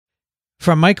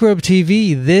From Microbe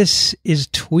TV, this is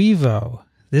TWiEVO,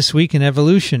 This Week in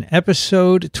Evolution,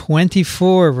 episode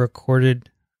 24,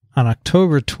 recorded on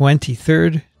October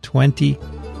 23rd,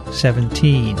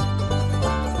 2017.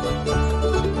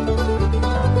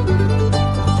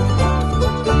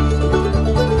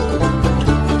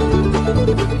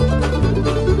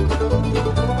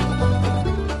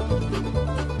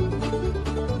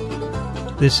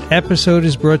 This episode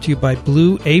is brought to you by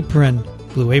Blue Apron.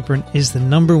 Blue Apron is the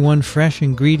 #1 fresh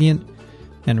ingredient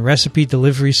and recipe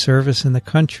delivery service in the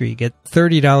country. Get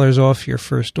 $30 off your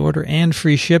first order and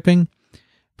free shipping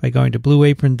by going to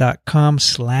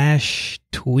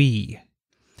blueapron.com/twee.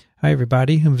 Hi,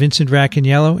 everybody. I'm Vincent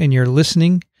Racaniello, and you're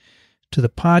listening to the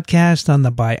podcast on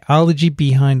the biology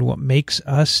behind what makes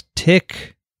us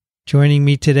tick. Joining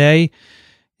me today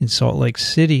in Salt Lake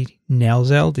City, Nels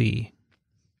Elde.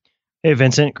 Hey,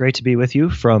 Vincent. Great to be with you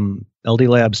from Elde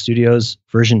Lab Studios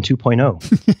version 2.0.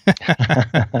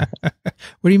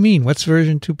 What do you mean? What's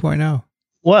version 2.0?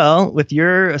 Well, with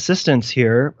your assistance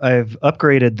here, I've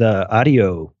upgraded the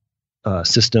audio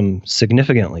system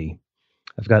significantly.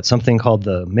 I've got something called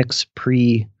the Mix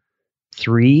Pre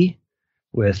 3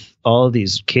 with all of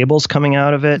these cables coming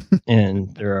out of it,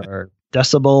 and there are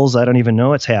decibels. I don't even know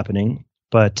what's happening.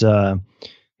 But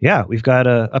yeah, we've got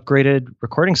an upgraded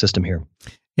recording system here.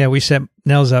 Yeah, we set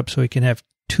Nels up so he can have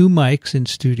 2 mics in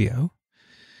studio.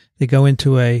 They go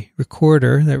into a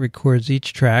recorder that records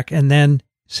each track and then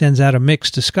sends out a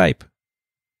mix to Skype.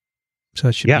 So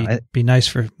it should be nice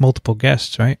for multiple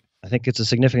guests, right? I think it's a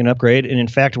significant upgrade. And in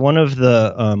fact, one of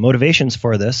the motivations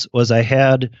for this was I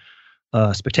had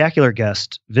a spectacular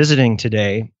guest visiting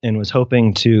today and was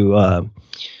hoping to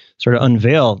sort of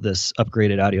unveil this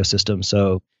upgraded audio system.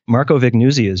 So Marco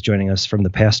Vignuzzi is joining us from the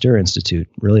Pasteur Institute.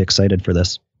 Really excited for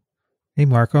this. Hey,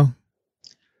 Marco.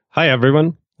 Hi,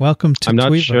 everyone. Welcome to I'm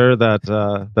not TWiEVO. sure that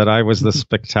I was the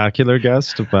spectacular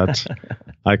guest, but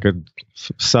I could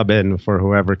sub in for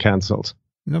whoever canceled.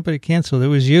 Nobody canceled. It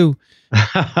was you.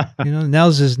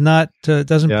 Nels is not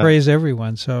doesn't praise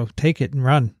everyone, so take it and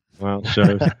run. Well,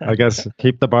 sure. I guess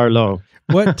keep the bar low.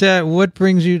 What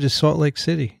brings you to Salt Lake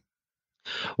City?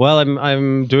 Well,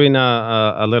 I'm doing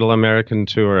a little American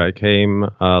tour. I came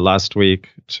last week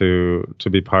to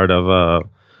be part of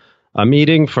a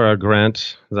meeting for a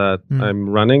grant that I'm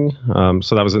running.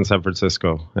 So that was in San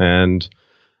Francisco. And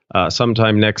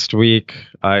sometime next week,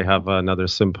 I have another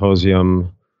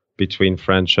symposium between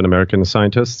French and American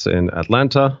scientists in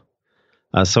Atlanta.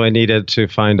 So I needed to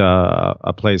find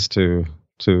a place to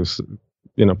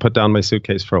put down my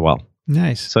suitcase for a while.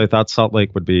 Nice. So I thought Salt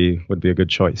Lake would be a good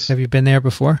choice. Have you been there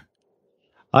before?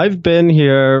 I've been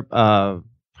here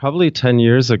probably 10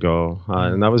 years ago,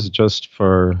 and that was just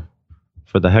for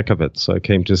the heck of it. So I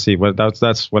came to see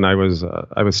that's when I was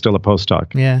still a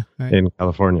postdoc. Yeah, right. In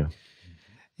California.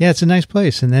 Yeah, it's a nice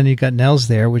place, and then you got Nels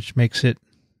there, which makes it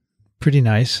pretty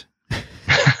nice.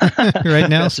 Right,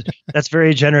 Nels? That's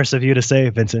very generous of you to say,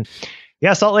 Vincent.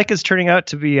 Yeah, Salt Lake is turning out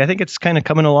to be, I think it's kind of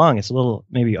coming along. It's a little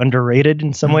maybe underrated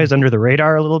in some ways, under the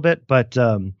radar a little bit, but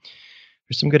there's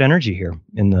some good energy here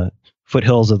in the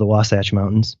foothills of the Wasatch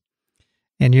Mountains.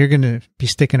 And you're going to be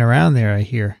sticking around there, I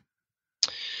hear.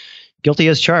 Guilty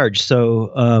as charged.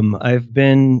 So I've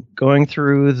been going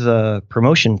through the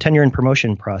tenure and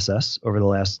promotion process over the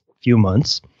last few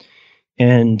months,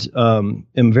 and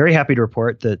am very happy to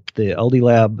report that the Elde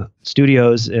Lab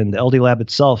Studios and the Elde Lab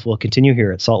itself will continue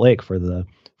here at Salt Lake for the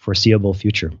foreseeable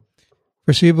future.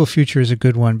 Foreseeable future is a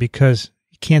good one because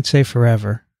you can't say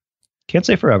forever. Can't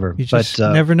say forever. You just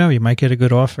never know. You might get a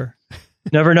good offer.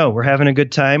 Never know. We're having a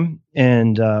good time,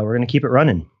 and we're going to keep it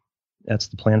running. That's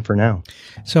the plan for now.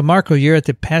 So, Marco, you're at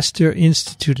the Pasteur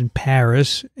Institute in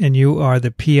Paris, and you are the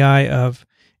PI of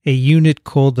a unit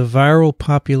called the Viral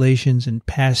Populations and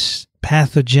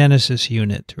Pathogenesis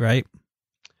Unit, right?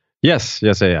 Yes,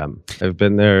 I am. I've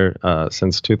been there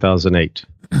since 2008.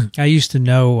 I used to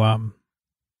know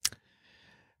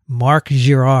Marc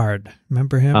Girard.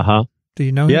 Remember him? Uh-huh. Do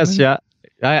you know him? Yes, yeah.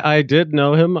 I did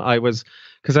know him.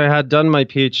 Because I had done my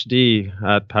PhD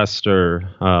at Pasteur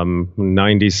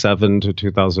 97 to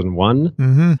 2001.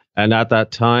 Mm-hmm. And at that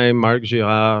time, Marc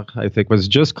Girard, I think, was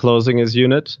just closing his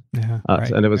unit. Yeah,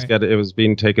 and it was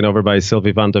being taken over by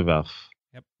Sylvie van der Werf.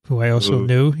 Yep. Who I also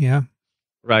knew, yeah.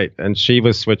 Right. And she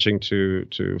was switching to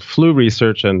flu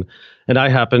research, and I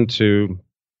happened to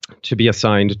be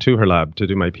assigned to her lab to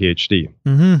do my PhD.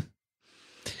 Mm-hmm.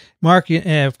 Marc,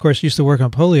 of course, used to work on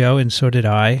polio, and so did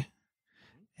I.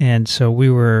 And so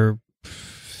we were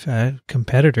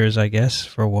competitors, I guess,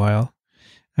 for a while.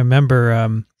 I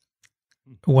remember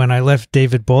when I left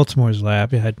David Baltimore's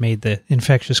lab, I had made the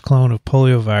infectious clone of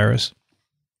poliovirus.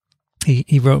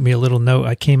 he wrote me a little note.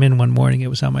 I came in one morning. It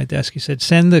was on my desk. He said,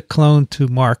 "Send the clone to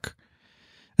Mark."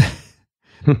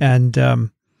 And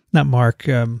not Mark,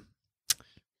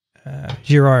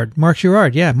 Girard. Mark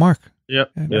Girard. Yeah, Mark.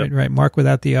 Yep. Right. Mark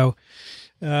without the O.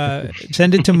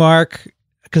 Send it to Mark,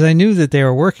 because I knew that they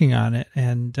were working on it.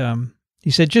 And he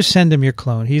said, "Just send him your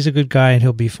clone. He's a good guy and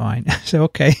he'll be fine." I said,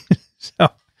 "Okay." So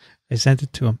I sent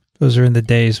it to him. Those are in the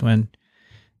days when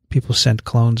people sent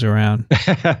clones around.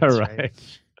 Right.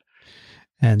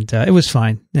 And it was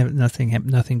fine.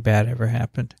 Nothing bad ever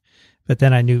happened. But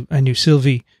then I knew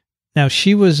Sylvie. Now,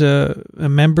 she was a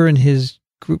member in his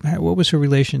group. What was her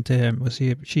relation to him? Was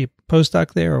she a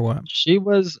postdoc there or what? She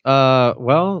was,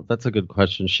 well, that's a good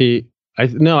question. I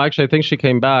think she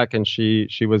came back and she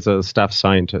was a staff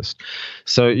scientist.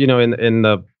 So, in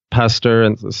the Pasteur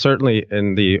and certainly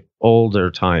in the older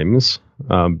times,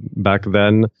 back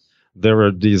then, there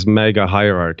were these mega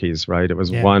hierarchies, right? It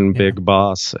was one big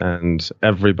boss and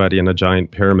everybody in a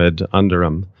giant pyramid under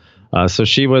him. So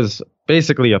she was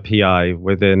basically a PI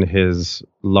within his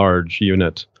large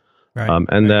unit. Right,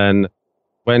 Then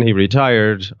when he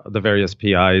retired, the various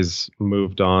PIs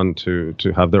moved on to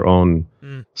have their own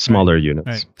smaller units.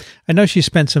 Right. I know she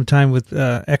spent some time with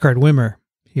Eckhard Wimmer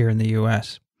here in the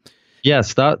U.S.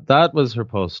 Yes, that was her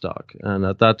postdoc. And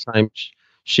at that time,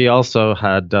 she also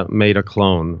had made a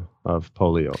clone of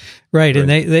polio. Right, and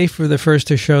they were the first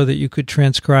to show that you could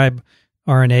transcribe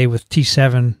RNA with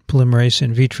T7 polymerase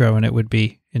in vitro and it would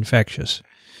be infectious.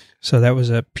 So that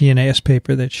was a PNAS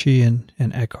paper that she and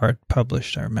Eckhart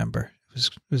published, I remember. It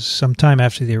was some time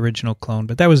after the original clone,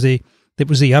 but that was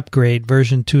the upgrade,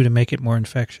 version 2, to make it more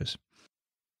infectious.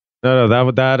 No,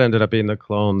 that ended up being the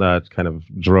clone that kind of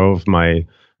drove my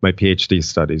PhD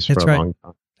studies for a long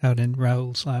time. Out in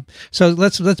Raoul's lab. So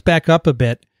let's back up a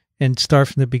bit and start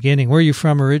from the beginning. Where are you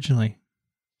from originally?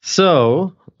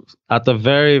 So at the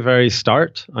very, very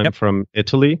start, I'm from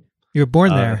Italy. You were born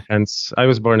there. Hence, I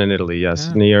was born in Italy, yes.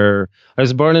 I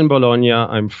was born in Bologna.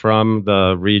 I'm from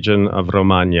the region of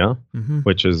Romagna,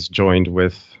 which is joined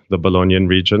with the Bolognian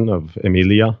region of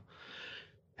Emilia.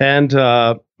 And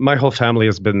my whole family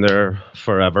has been there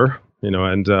forever,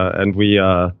 and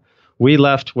we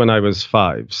left when I was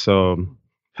 5. So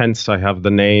hence I have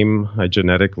the name. I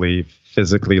genetically,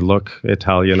 physically look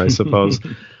Italian, I suppose.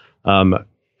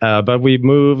 But we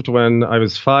moved when I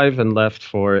was 5 and left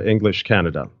for English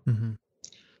Canada.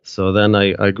 So then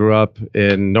I grew up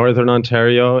in Northern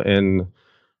Ontario in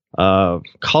a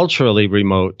culturally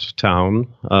remote town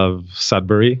of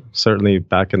Sudbury. Certainly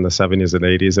back in the 70s and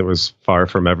 80s, it was far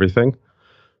from everything,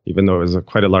 even though it was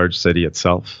quite a large city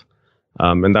itself.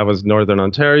 And that was Northern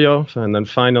Ontario. And then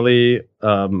finally,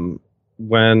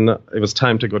 when it was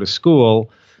time to go to school,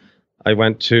 I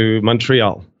went to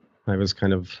Montreal. I was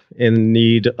kind of in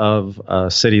need of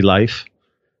city life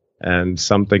and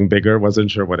something bigger.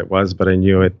 Wasn't sure what it was, but I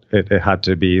knew it had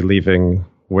to be leaving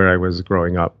where I was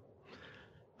growing up.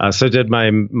 So I did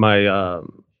my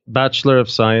Bachelor of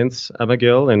Science at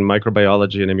McGill in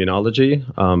microbiology and immunology,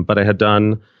 but I had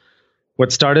done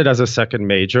what started as a second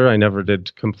major. I never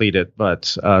did complete it,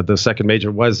 but the second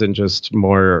major was in just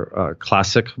more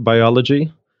classic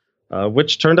biology,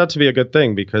 which turned out to be a good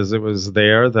thing because it was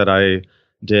there that I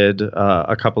did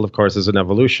a couple of courses in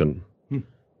evolution,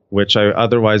 which I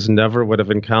otherwise never would have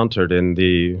encountered in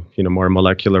the more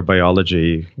molecular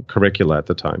biology curricula at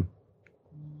the time.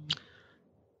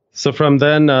 So from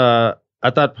then,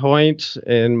 at that point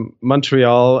in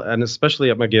Montreal, and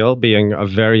especially at McGill, being a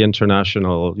very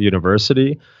international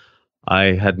university,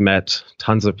 I had met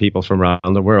tons of people from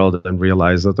around the world and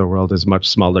realized that the world is much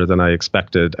smaller than I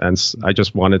expected. And I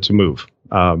just wanted to move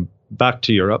back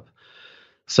to Europe.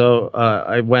 So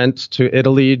I went to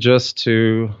Italy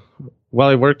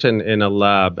I worked in a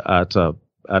lab at a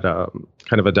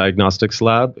kind of a diagnostics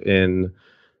lab in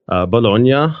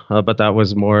Bologna, but that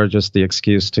was more just the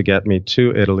excuse to get me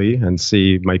to Italy and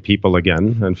see my people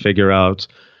again and figure out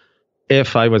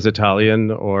if I was Italian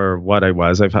or what I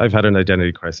was. I've had an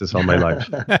identity crisis all my life.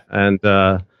 And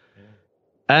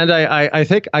I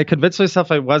think I convinced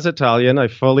myself I was Italian. I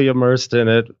fully immersed in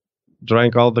it,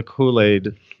 drank all the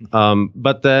Kool-Aid.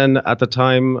 But then at the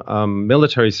time,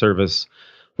 military service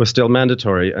was still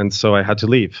mandatory. And so I had to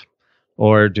leave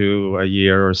or do a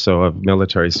year or so of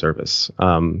military service.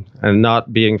 And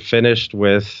not being finished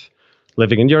with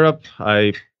living in Europe,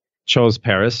 I chose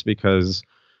Paris because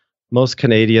most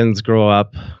Canadians grow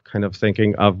up kind of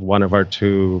thinking of one of our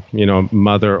two,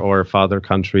 mother or father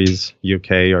countries,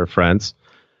 UK or France.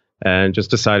 And just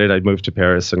decided I'd move to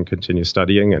Paris and continue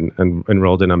studying and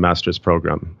enrolled in a master's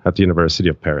program at the University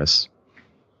of Paris.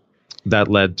 That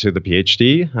led to the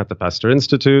PhD at the Pasteur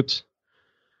Institute.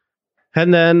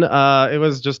 And then it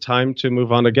was just time to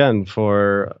move on again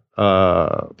for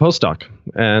postdoc.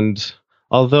 And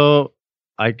although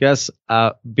I guess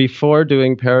before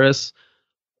doing Paris,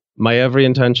 my every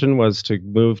intention was to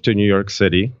move to New York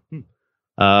City.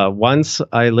 Once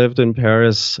I lived in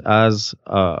Paris as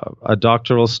a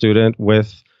doctoral student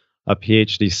with a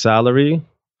PhD salary.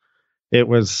 It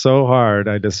was so hard,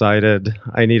 I decided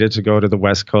I needed to go to the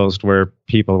West Coast where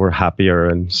people were happier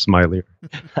and smilier.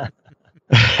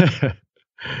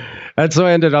 And so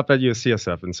I ended up at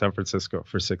UCSF in San Francisco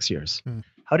for 6 years.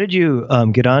 How did you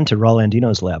get on to Raul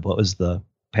Andino's lab? What was the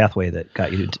pathway that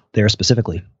got you there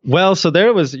specifically? Well, so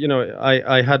there was,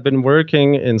 I had been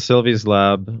working in Sylvie's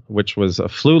lab, which was a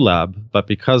flu lab, but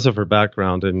because of her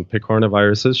background in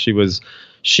picornaviruses,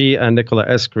 she and Nicolas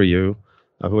Escriu,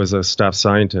 who was a staff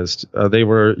scientist, they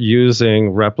were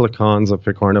using replicons of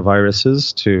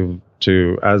picornaviruses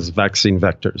as vaccine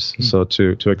vectors, so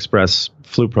to express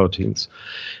flu proteins.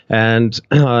 And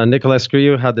Nicolas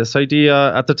Escriu had this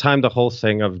idea. At the time, the whole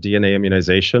thing of DNA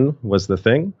immunization was the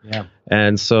thing. Yeah.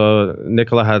 And so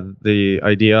Nicolas had the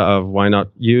idea of why not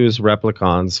use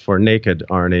replicons for naked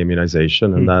RNA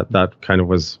immunization, and that kind of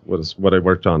was what I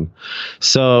worked on.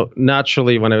 So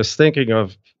naturally, when I was thinking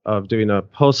of doing a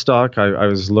postdoc, I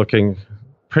was looking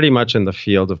pretty much in the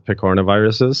field of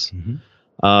picornaviruses.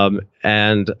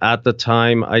 And at the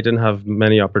time, I didn't have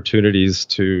many opportunities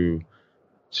to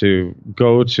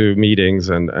go to meetings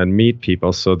and meet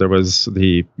people. So there was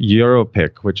the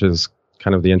EuroPic, which is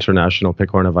kind of the international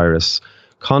picornavirus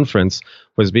conference,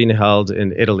 was being held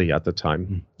in Italy at the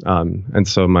time. And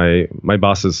so my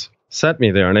bosses sent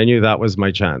me there, and I knew that was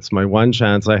my chance, my one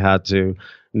chance I had to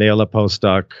nail a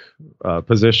postdoc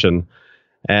position.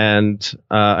 And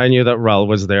I knew that Raul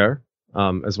was there,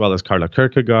 as well as Carla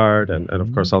Kierkegaard and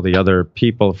of course all the other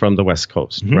people from the West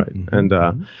Coast, right?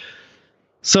 And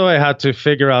so I had to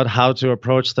figure out how to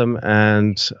approach them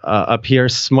and appear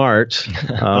smart,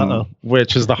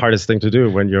 which is the hardest thing to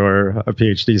do when you're a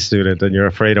PhD student and you're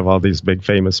afraid of all these big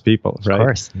famous people, right? Of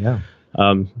course, yeah.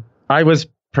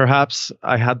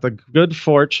 I had the good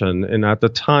fortune, and at the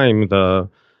time,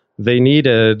 they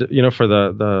needed, for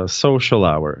the social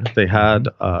hour, they had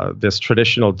this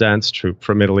traditional dance troupe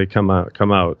from Italy come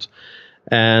out.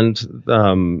 And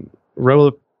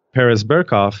Raul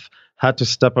Perez-Berkoff had to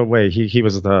step away. He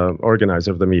was the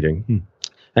organizer of the meeting,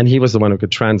 and he was the one who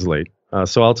could translate.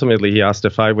 So ultimately, he asked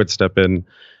if I would step in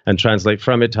and translate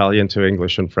from Italian to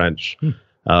English and French.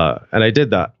 And I did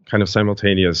that kind of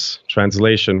simultaneous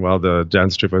translation while the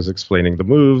dance troupe was explaining the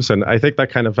moves. And I think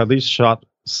that kind of at least shot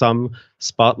some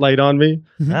spotlight on me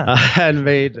and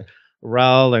made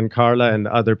Raul and Carla and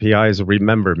other PIs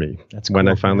remember me when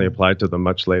I finally applied to them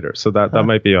much later. So that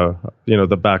might be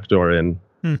the back door in.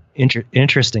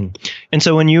 Interesting. And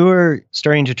so when you were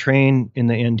starting to train in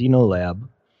the Andino lab,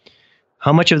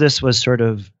 how much of this was sort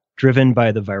of driven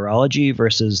by the virology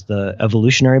versus the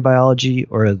evolutionary biology,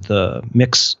 or the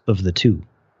mix of the two?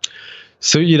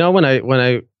 So, when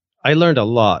I learned a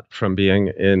lot from being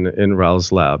in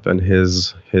Raul's lab and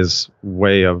his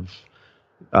way of,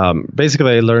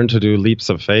 basically I learned to do leaps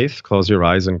of faith, close your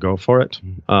eyes and go for it.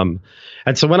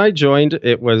 And so when I joined,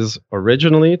 it was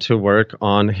originally to work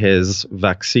on his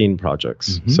vaccine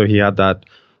projects. So he had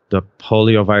the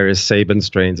poliovirus Sabin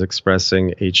strains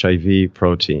expressing HIV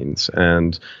proteins.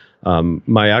 And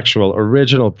my actual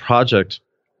original project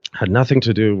had nothing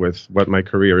to do with what my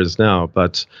career is now,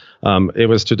 but it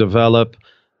was to develop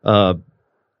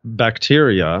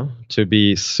bacteria to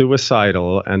be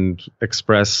suicidal and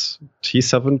express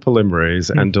T7 polymerase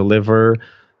and deliver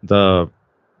the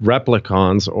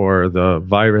replicons or the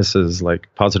viruses like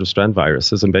positive strand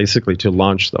viruses, and basically to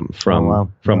launch them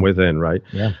from within, right?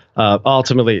 Yeah.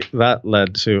 Ultimately, that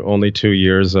led to only 2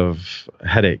 years of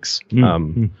headaches.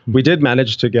 We did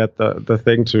manage to get the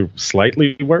thing to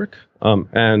slightly work,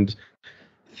 and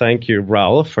thank you,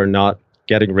 Raul, for not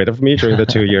getting rid of me during the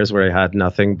 2 years where I had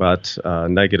nothing but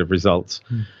negative results.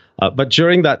 But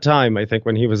during that time, I think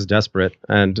when he was desperate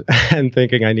and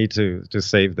thinking I need to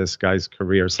save this guy's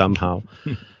career somehow,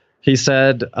 he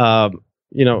said,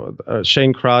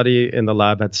 Shane Crotty in the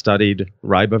lab had studied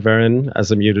ribavirin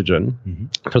as a mutagen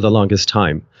for the longest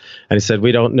time. And he said,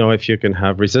 we don't know if you can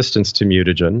have resistance to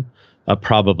mutagen.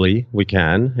 Probably we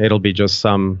can. It'll be just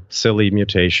some silly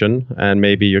mutation, and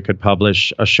maybe you could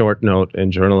publish a short note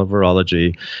in Journal of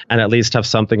Virology and at least have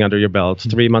something under your belt,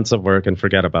 3 months of work, and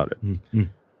forget about it.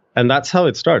 And that's how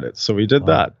it started. So we did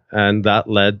that, and that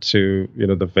led to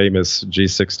the famous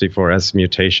G64S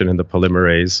mutation in the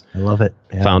polymerase. I love it.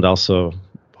 Yeah.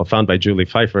 Found by Julie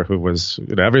Pfeiffer, who was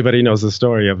everybody knows the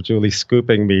story of Julie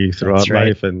scooping me throughout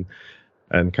life and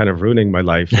kind of ruining my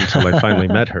life until I finally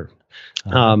met her.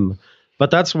 But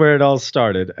that's where it all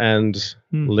started, and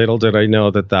little did I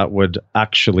know that would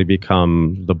actually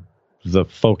become the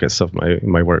focus of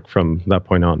my work from that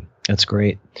point on. That's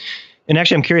great. And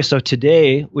actually, I'm curious. So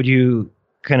today, would you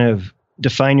kind of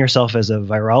define yourself as a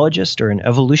virologist or an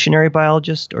evolutionary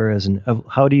biologist, or as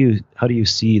how do you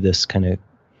see this kind of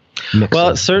mix?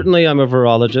 Well, certainly I'm a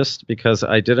virologist because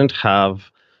I didn't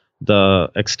have the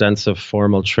extensive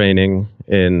formal training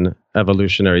in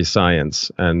evolutionary science,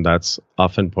 and that's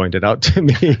often pointed out to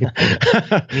me.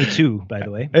 Me too, by the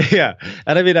way. Yeah,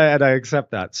 and I mean, I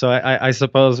accept that. So I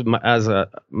suppose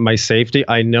my safety,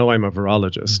 I know I'm a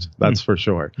virologist. That's for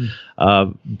sure.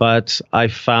 But I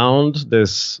found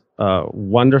this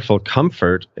wonderful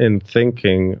comfort in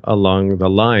thinking along the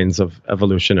lines of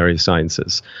evolutionary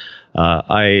sciences.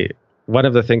 One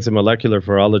of the things in molecular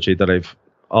virology that I've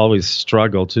always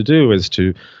struggle to do is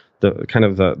to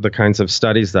the kinds of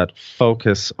studies that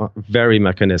focus very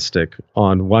mechanistic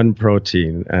on one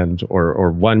protein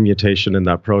or one mutation in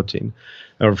that protein,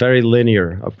 a very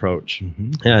linear approach.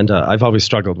 And I've always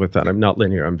struggled with that. I'm not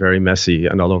linear. I'm very messy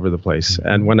and all over the place.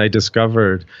 And when I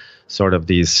discovered sort of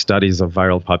these studies of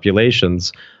viral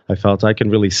populations, I felt I can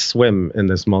really swim in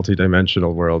this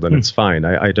multidimensional world, and it's fine.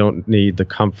 I don't need the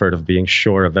comfort of being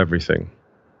sure of everything.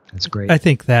 That's great. I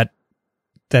think that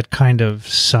kind of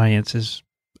science is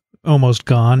almost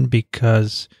gone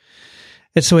because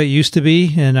it's the way it used to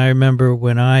be. And I remember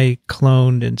when I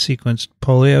cloned and sequenced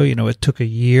polio, it took a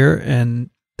year, and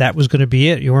that was going to be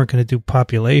it. You weren't going to do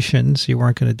populations. You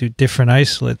weren't going to do different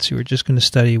isolates. You were just going to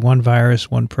study one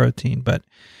virus, one protein. But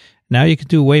now you can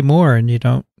do way more, and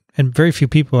and very few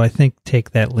people, I think,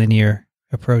 take that linear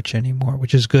approach anymore,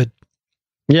 which is good.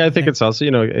 Yeah, I think it's also,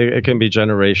 it can be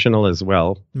generational as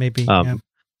well. Maybe,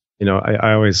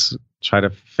 I always try to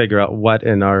figure out what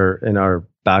in our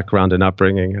background and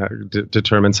upbringing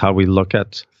determines how we look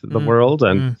at the world.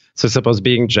 And so suppose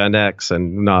being Gen X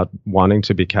and not wanting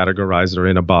to be categorized or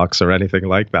in a box or anything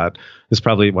like that is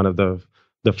probably one of the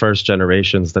first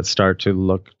generations that start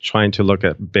trying to look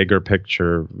at bigger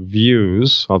picture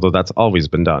views, although that's always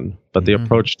been done. But the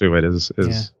approach to it is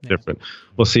different.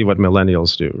 We'll see what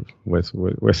millennials do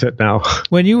with it now.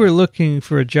 When you were looking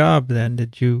for a job then,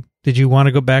 did you want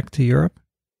to go back to Europe?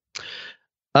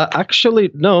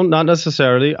 Actually, no, not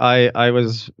necessarily. I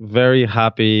was very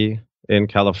happy in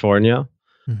California.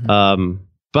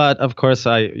 But of course,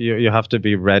 you have to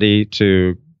be ready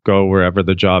to go wherever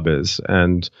the job is.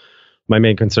 And my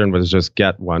main concern was just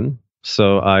get one.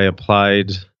 So I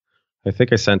applied, I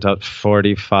think I sent out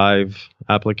 45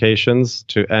 applications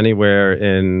to anywhere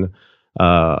in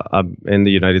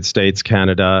the United States,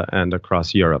 Canada, and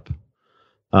across Europe.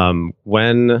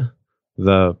 When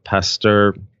the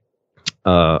Pasteur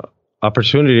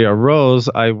opportunity arose,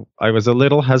 I was a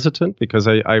little hesitant because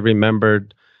I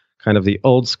remembered kind of the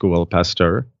old school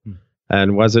Pasteur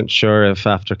and wasn't sure if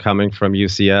after coming from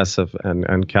UCS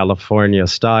and California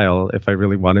style, if I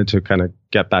really wanted to kind of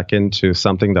get back into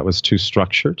something that was too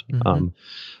structured.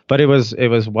 But it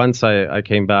was once I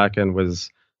came back and was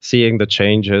seeing the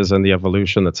changes and the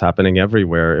evolution that's happening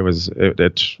everywhere,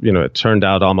 it turned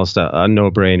out almost a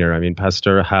no-brainer. I mean,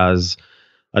 Pasteur has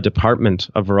a department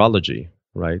of virology,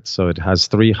 right? So it has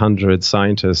 300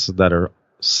 scientists that are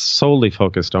solely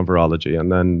focused on virology,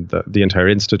 and then the entire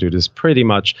institute is pretty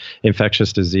much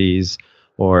infectious disease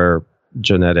or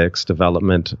genetics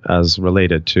development as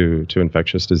related to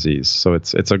infectious disease. So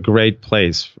it's a great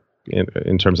place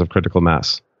in terms of critical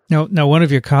mass. Now, one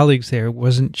of your colleagues there,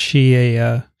 wasn't she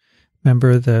a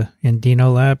member of the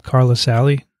Andino lab, Carla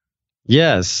Sally?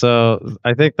 Yes, so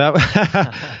I think that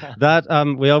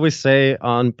we always say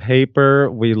on paper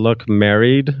we look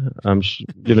married.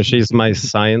 She's my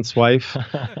science wife,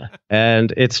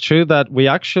 and it's true that we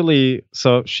actually.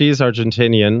 So she's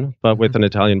Argentinian, but with an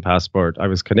Italian passport. I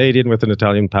was Canadian with an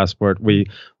Italian passport. We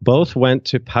both went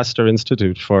to Pasteur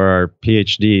Institute for our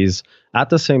PhDs at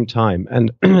the same time.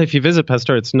 And if you visit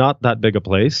Pasteur, it's not that big a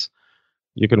place.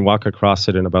 You can walk across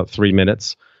it in about 3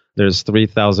 minutes. There's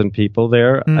 3,000 people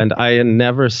there, and I had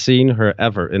never seen her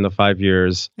ever in the 5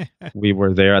 years we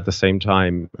were there at the same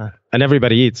time. And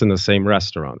everybody eats in the same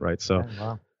restaurant, right? So,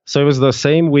 So it was the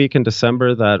same week in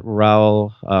December that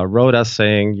Raul wrote us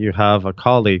saying, you have a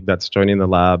colleague that's joining the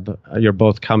lab. You're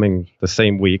both coming the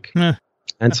same week.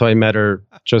 And so I met her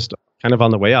just kind of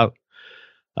on the way out.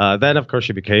 Then, of course,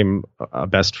 she became a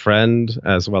best friend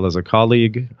as well as a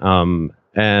colleague.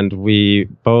 And we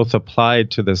both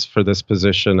applied for this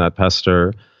position at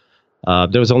Pasteur.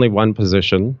 There was only one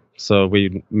position, so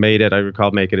we made it. I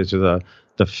recall making it to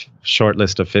the short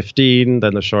list of 15,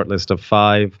 then the short list of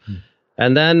 5,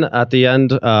 And then at the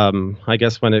end, I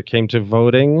guess when it came to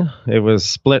voting, it was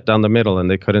split down the middle,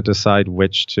 and they couldn't decide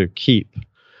which to keep.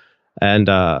 And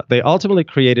they ultimately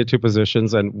created 2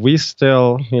 positions, and we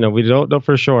still, we don't know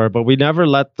for sure, but we never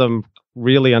let them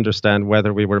really understand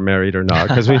whether we were married or not,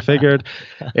 because we figured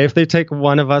if they take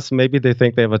one of us, maybe they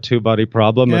think they have a 2-body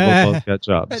problem, and we'll both get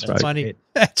jobs. That's right? funny.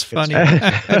 That's funny.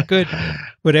 Good.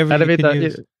 Whatever you can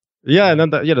use. Yeah, and then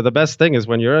the best thing is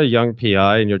when you're a young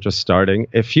PI and you're just starting,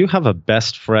 if you have a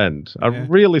best friend,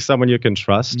 really someone you can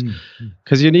trust,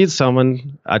 because you need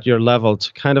someone at your level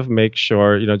to kind of make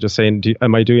sure, just saying,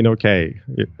 am I doing okay?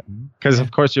 Because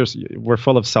of course we're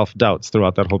full of self-doubts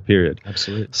throughout that whole period.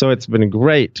 Absolutely. So it's been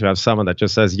great to have someone that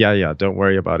just says, yeah, don't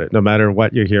worry about it. No matter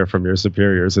what you hear from your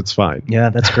superiors, it's fine. Yeah,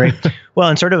 that's great. Well,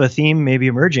 and sort of a theme maybe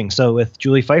emerging. So with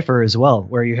Julie Pfeiffer as well,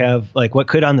 where you have like what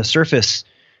could on the surface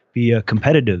be a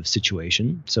competitive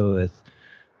situation. So with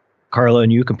Carla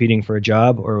and you competing for a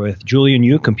job, or with Julie and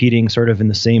you competing sort of in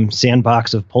the same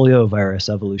sandbox of poliovirus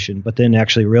evolution, but then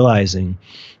actually realizing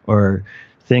or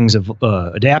things of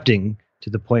adapting to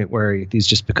the point where these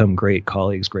just become great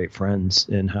colleagues, great friends,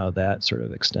 and how that sort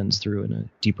of extends through in a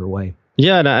deeper way.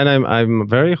 Yeah, and I'm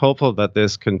very hopeful that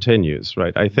this continues,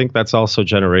 right? I think that's also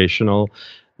generational,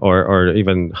 or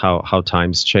even how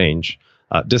times change.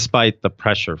 Despite the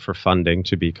pressure for funding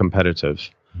to be competitive,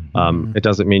 it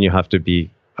doesn't mean you have to be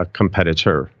a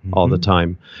competitor all the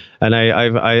time. And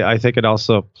I think it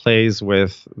also plays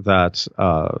with that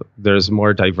there's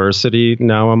more diversity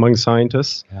now among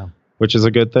scientists, which is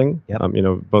a good thing. Yep.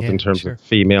 Both in terms of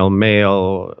female,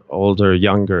 male, older,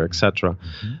 younger, etc.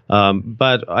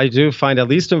 But I do find, at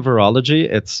least in virology,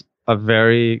 it's a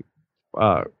very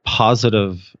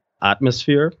positive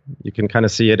atmosphere. You can kind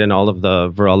of see it in all of the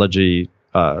virology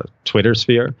Twitter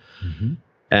sphere.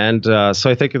 And so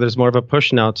I think there's more of a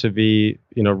push now to be,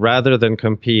 rather than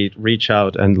compete, reach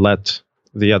out and let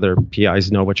the other PIs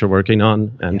know what you're working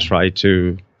on and try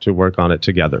to work on it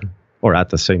together or at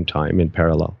the same time in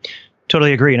parallel.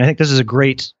 Totally agree. And I think this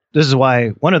is why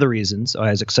one of the reasons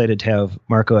I was excited to have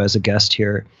Marco as a guest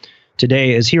here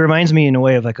today is he reminds me in a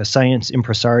way of like a science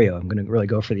impresario. I'm going to really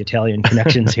go for the Italian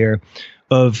connections here,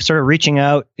 of sort of reaching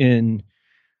out in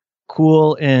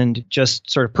cool and just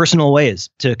sort of personal ways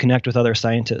to connect with other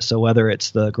scientists. So whether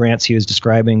it's the grants he was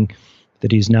describing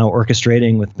that he's now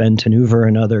orchestrating with Ben Tanuver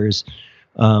and others,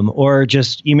 or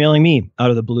just emailing me out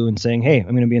of the blue and saying, hey, I'm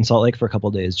going to be in Salt Lake for a couple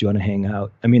of days. Do you want to hang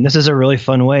out? I mean, this is a really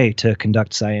fun way to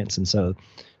conduct science. And so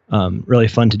really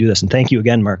fun to do this. And thank you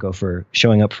again, Marco, for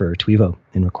showing up for TWiEVO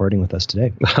and recording with us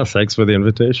today. Thanks for the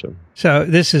invitation. So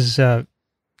this is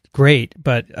great,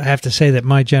 but I have to say that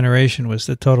my generation was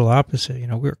the total opposite. We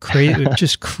were crazy,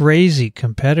 just crazy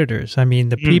competitors. I mean,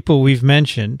 the people we've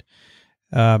mentioned,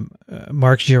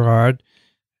 Marc Girard,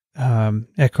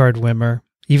 Eckhard Wimmer,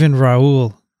 even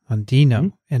Raul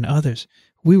Andino and others,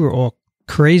 we were all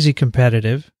crazy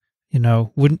competitive,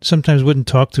 sometimes wouldn't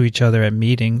talk to each other at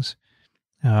meetings,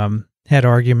 had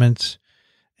arguments,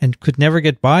 and could never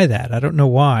get by that. I don't know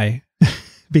why.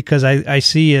 Because I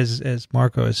see, as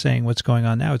Marco is saying, what's going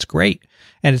on now. It's great.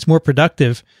 And it's more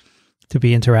productive to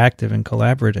be interactive and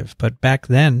collaborative. But back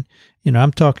then,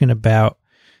 I'm talking about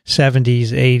 70s,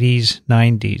 80s,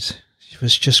 90s. It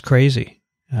was just crazy.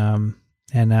 And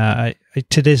I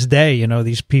to this day,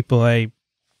 these people, I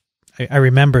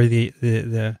remember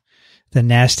the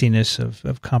nastiness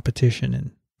of competition,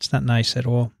 and it's not nice at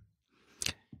all.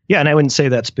 Yeah, and I wouldn't say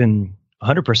that's been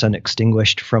 100%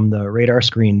 extinguished from the radar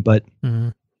screen, but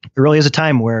it really is a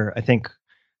time where I think,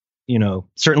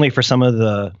 certainly for some of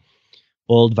the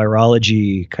old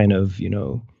virology kind of,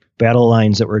 battle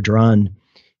lines that were drawn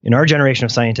in our generation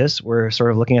of scientists, we're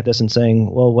sort of looking at this and saying,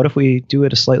 well, what if we do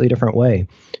it a slightly different way?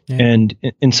 Yeah. And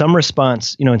in some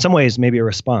response, in some ways, maybe a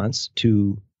response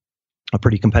to a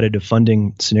pretty competitive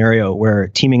funding scenario where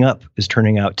teaming up is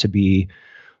turning out to be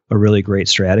a really great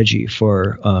strategy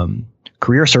for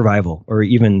career survival, or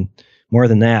even more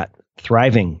than that,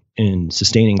 thriving in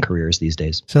sustaining careers these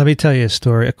days. So let me tell you a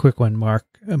story, a quick one,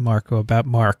 Marco, about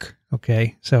Mark.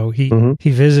 Okay. So he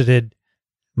visited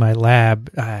my lab.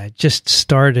 Just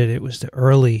started. It was the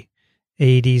early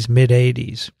 80s, mid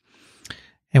 80s.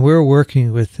 And we were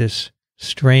working with this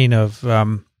strain of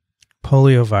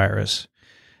poliovirus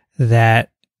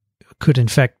that could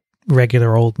infect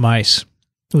regular old mice.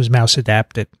 It was mouse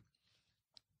adapted.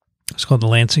 It's called the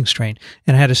Lansing strain.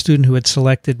 And I had a student who had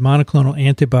selected monoclonal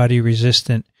antibody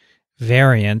resistant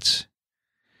variants,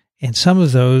 and some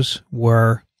of those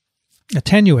were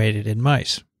attenuated in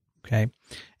mice. Okay.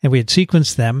 And we had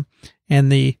sequenced them, and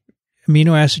the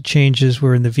amino acid changes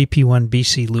were in the VP1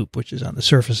 BC loop, which is on the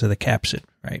surface of the capsid,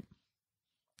 right?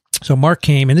 So Mark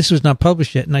came, and this was not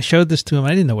published yet, and I showed this to him. I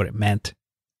didn't know what it meant.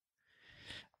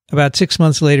 About 6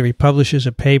 months later, he publishes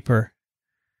a paper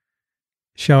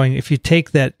showing if you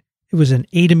take that, it was an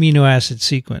 8 amino acid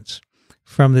sequence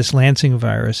from this Lancing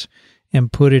virus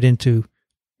and put it into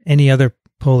any other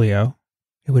polio,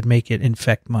 it would make it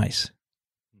infect mice.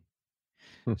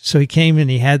 So he came and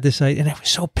he had this idea, and I was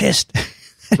so pissed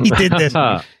that he did this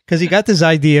because he got this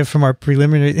idea from our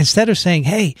preliminary. Instead of saying,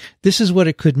 hey, this is what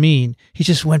it could mean, he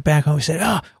just went back home and said,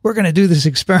 oh, we're going to do this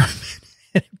experiment.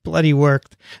 And it bloody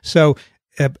worked. So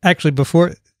actually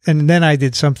before, and then I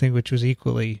did something which was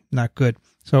equally not good.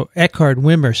 So Eckhard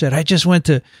Wimmer said, I just went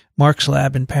to Mark's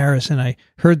lab in Paris and I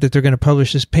heard that they're going to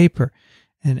publish this paper.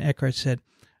 And Eckhard said,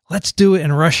 let's do it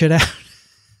and rush it out.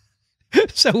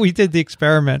 So we did the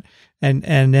experiment and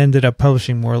ended up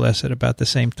publishing more or less at about the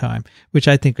same time, which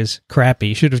I think is crappy.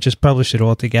 You should have just published it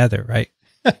all together, right?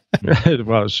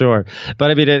 Well, sure.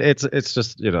 But I mean, it's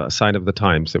just, a sign of the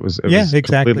times. It was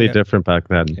exactly, completely different back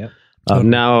then. Yeah. Totally.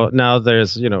 Now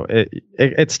there's,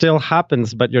 it still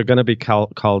happens, but you're going to be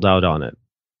called out on it.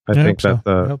 I hope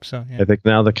so. Yeah. I think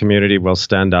now the community will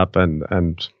stand up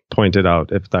and point it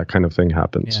out if that kind of thing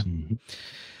happens. Yeah. Mm-hmm.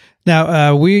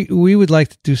 Now, we would like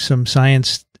to do some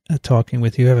science talking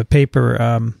with you. We have a paper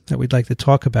that we'd like to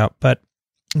talk about. But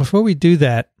before we do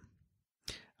that,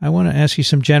 I want to ask you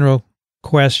some general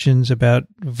questions about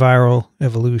viral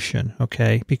evolution,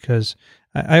 okay? Because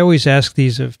I always ask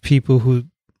these of people who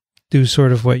do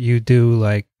sort of what you do,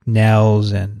 like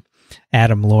Nels and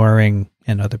Adam Loring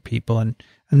and other people, and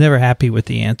I'm never happy with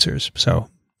the answers. So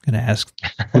I'm going to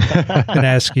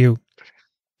ask you.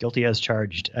 Guilty as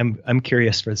charged. I'm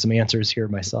curious for some answers here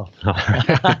myself. All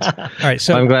right,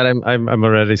 so I'm glad I'm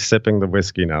already sipping the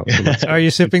whiskey now. So are you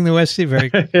sipping the whiskey? Very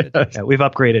good. Yeah, we've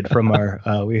upgraded from our.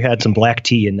 We had some black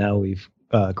tea, and now we've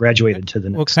graduated to the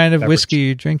next. What kind of beverage. whiskey are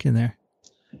you drinking there?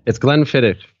 It's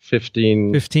Glenfiddich,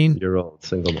 15-year-old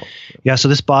single malt. Yeah, so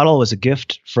this bottle was a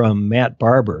gift from Matt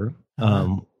Barber,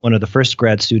 one of the first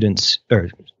grad students or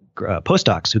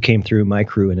postdocs who came through my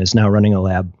crew and is now running a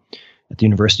lab at the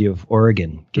University of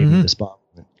Oregon. Gave me this bottle.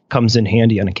 It comes in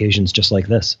handy on occasions just like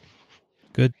this.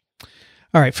 Good.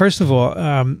 All right. First of all,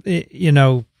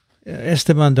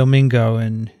 Esteban Domingo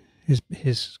and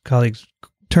his colleagues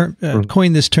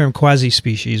coined this term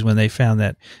quasi-species when they found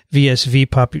that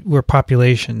VSV were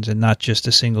populations and not just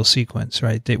a single sequence,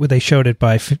 right? They showed it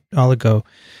by oligo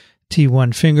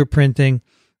T1 fingerprinting,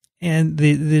 and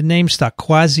the name stuck,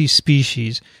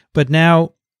 quasi-species. But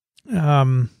now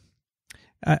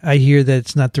I hear that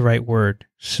it's not the right word.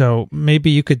 So maybe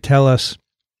you could tell us,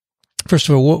 first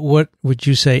of all, what would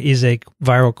you say is a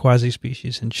viral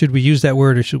quasi-species? And should we use that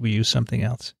word or should we use something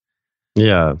else?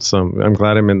 Yeah, so I'm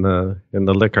glad I'm in the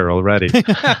liquor already.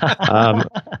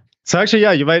 So actually,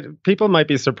 yeah, people might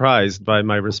be surprised by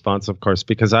my response, of course,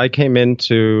 because I came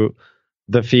into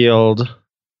the field,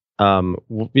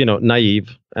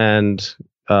 naive and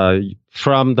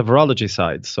from the virology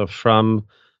side. So from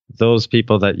those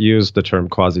people that use the term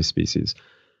quasi-species.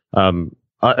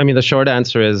 The short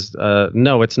answer is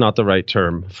no, it's not the right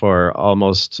term for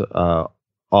almost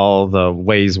all the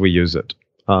ways we use it.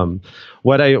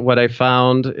 What I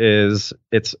found is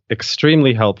it's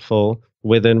extremely helpful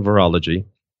within virology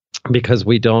because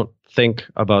we don't think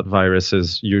about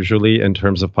viruses usually in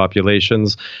terms of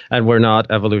populations, and we're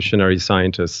not evolutionary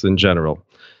scientists in general.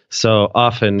 So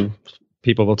often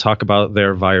people will talk about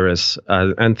their virus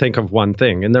and think of one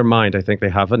thing. In their mind, I think they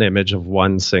have an image of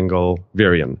one single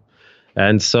virion.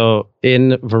 And so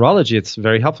in virology, it's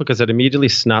very helpful because it immediately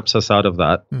snaps us out of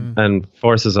that and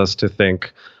forces us to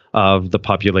think of the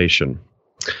population.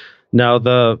 Now,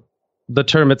 the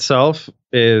term itself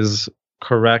is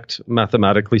correct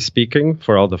mathematically speaking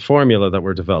for all the formula that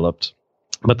were developed,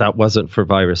 but that wasn't for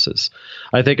viruses.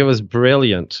 I think it was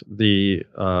brilliant, the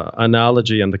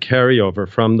analogy and the carryover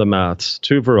from the maths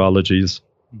to virologies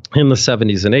in the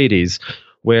 70s and 80s,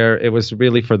 where it was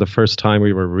really for the first time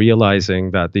we were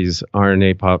realizing that these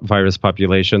RNA virus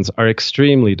populations are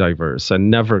extremely diverse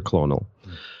and never clonal.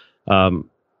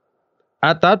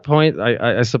 At that point,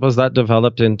 I suppose that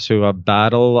developed into a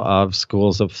battle of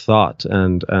schools of thought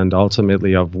and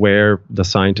ultimately of where the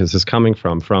scientist is coming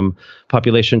from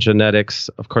population genetics.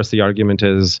 Of course, the argument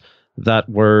is that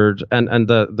word and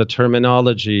the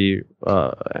terminology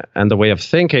and the way of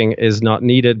thinking is not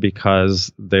needed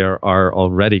because there are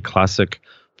already classic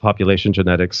population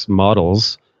genetics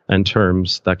models and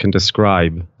terms that can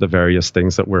describe the various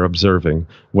things that we're observing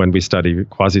when we study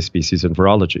quasi-species in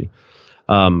virology.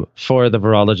 For the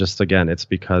virologist, again, it's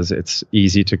because it's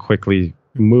easy to quickly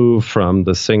move from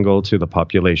the single to the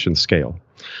population scale.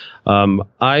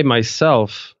 I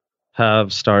myself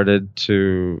have started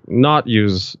to not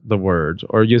use the word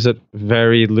or use it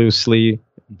very loosely,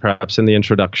 perhaps in the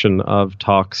introduction of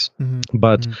talks.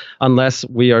 But unless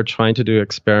we are trying to do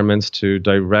experiments to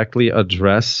directly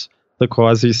address the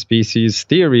quasi-species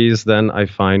theories, then I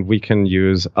find we can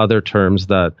use other terms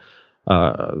that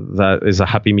is a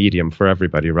happy medium for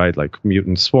everybody, right? Like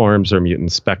mutant swarms or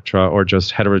mutant spectra or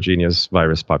just heterogeneous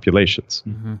virus populations.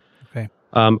 Okay.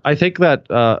 I think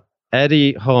that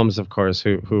Eddie Holmes, of course,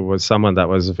 who was someone that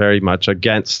was very much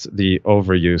against the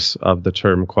overuse of the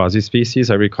term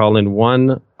quasi-species. I recall in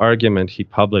one argument he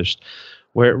published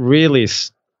where it really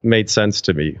made sense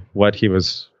to me what he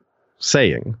was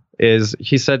saying is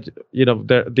he said,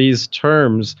 these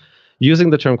terms,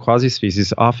 using the term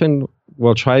quasi-species, often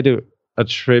will try to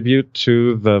attribute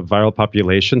to the viral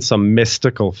population some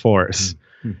mystical force.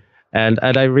 And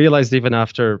I realized even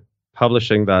after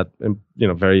publishing that,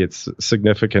 very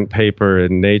significant paper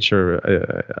in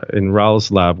Nature in Raoul's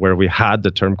lab, where we had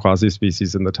the term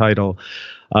quasi-species in the title,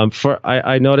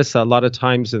 I noticed that a lot of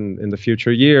times in the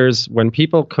future years, when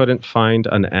people couldn't find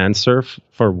an answer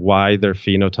for why their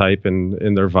phenotype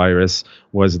in their virus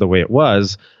was the way it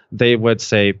was, they would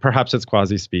say, perhaps it's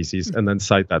quasi-species, and then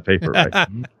cite that paper, right?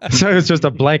 So it's just a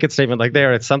blanket statement like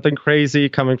it's something crazy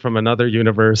coming from another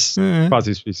universe,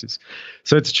 quasi-species.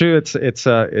 So it's true,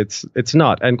 it's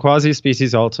not. And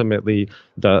quasi-species, ultimately,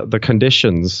 the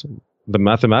conditions, the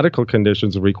mathematical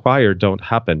conditions required don't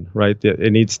happen, right?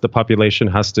 The population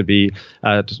has to be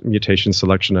at mutation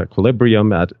selection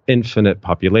equilibrium, at infinite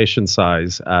population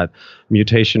size, at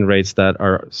mutation rates that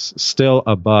are still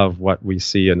above what we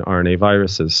see in RNA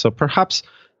viruses. So perhaps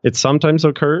it sometimes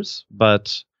occurs,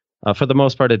 but for the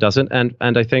most part it doesn't. And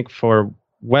I think for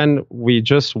when we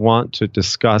just want to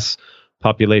discuss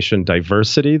population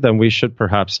diversity, then we should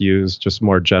perhaps use just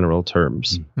more general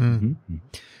terms.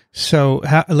 So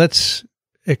let's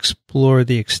explore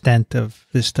the extent of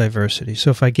this diversity. So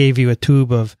if I gave you a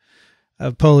tube of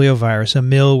poliovirus, a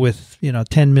mill with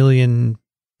 10 million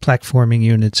plaque-forming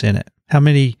units in it, how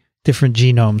many different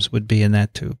genomes would be in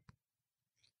that tube?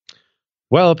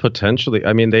 Well, potentially.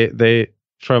 I mean, they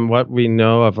from what we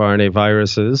know of RNA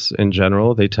viruses in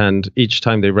general, they tend, each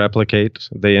time they replicate,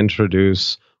 they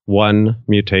introduce one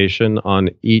mutation on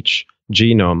each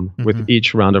genome with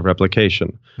each round of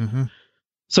replication.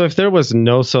 So if there was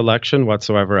no selection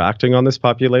whatsoever acting on this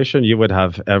population, you would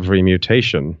have every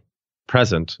mutation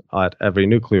present at every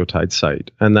nucleotide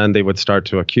site, and then they would start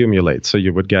to accumulate. So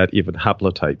you would get even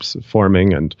haplotypes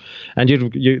forming, and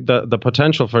the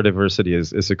potential for diversity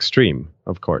is extreme,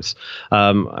 of course.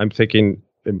 I'm thinking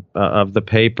of the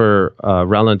paper,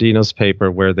 Ralandino's paper,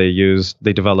 where they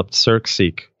developed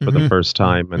circ-seq for the first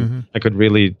time, and I could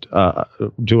really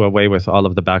do away with all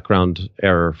of the background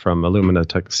error from Illumina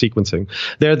sequencing.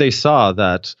 There they saw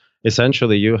that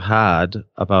essentially you had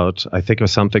about, I think it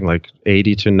was something like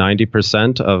 80 to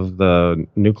 90% of the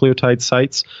nucleotide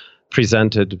sites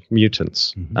presented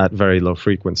mutants at very low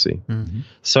frequency.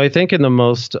 So I think in the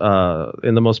most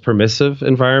permissive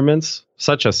environments,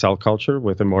 such as cell culture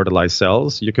with immortalized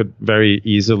cells, you could very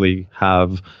easily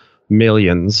have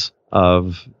millions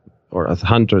of, or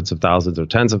hundreds of thousands or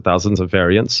tens of thousands of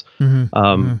variants,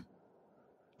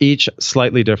 each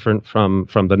slightly different from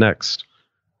the next.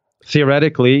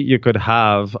 Theoretically, you could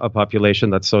have a population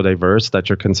that's so diverse that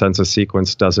your consensus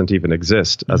sequence doesn't even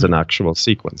exist as an actual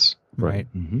sequence. Right.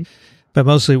 But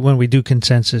mostly when we do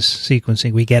consensus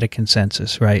sequencing, we get a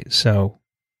consensus, right? So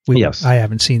I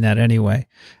haven't seen that anyway.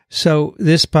 So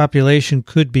this population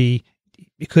could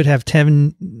have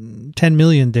 10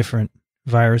 million different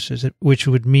viruses, which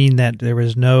would mean that there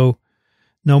is no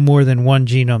more than one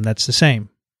genome that's the same,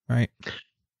 right?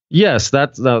 Yes,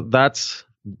 that's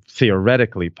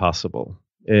theoretically possible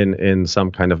in some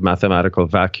kind of mathematical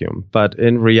vacuum. But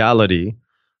in reality,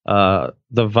 the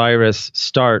virus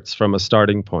starts from a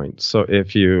starting point. So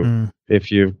if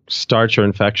you start your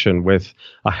infection with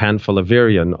a handful of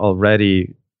virion,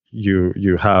 already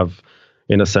you have,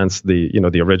 in a sense, the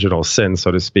original sin, so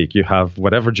to speak. You have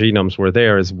whatever genomes were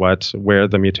there is where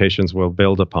the mutations will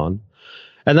build upon.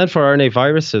 And then for RNA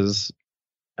viruses,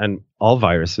 and all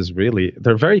viruses really,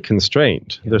 they're very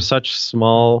constrained. They're such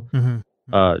small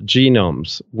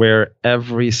genomes where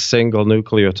every single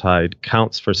nucleotide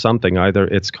counts for something. Either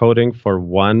it's coding for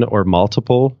one or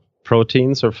multiple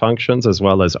proteins or functions, as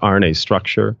well as RNA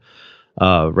structure,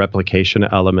 replication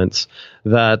elements,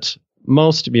 that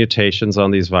most mutations on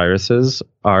these viruses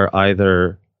are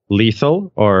either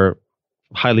lethal or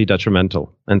highly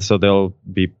detrimental. And so they'll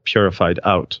be purified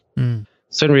out.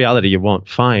 So in reality, you won't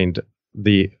find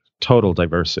the total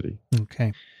diversity.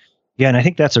 Okay. Yeah, and I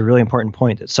think that's a really important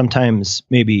point that sometimes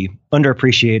maybe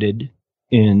underappreciated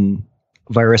in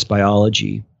virus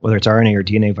biology, whether it's RNA or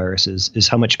DNA viruses, is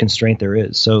how much constraint there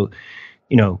is. So,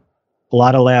 a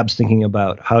lot of labs thinking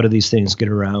about how do these things get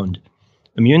around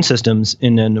immune systems.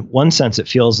 And in one sense, it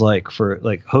feels like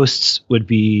hosts would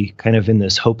be kind of in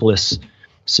this hopeless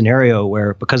scenario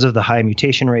where, because of the high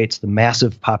mutation rates, the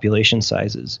massive population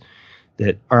sizes,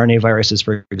 that RNA viruses,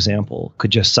 for example,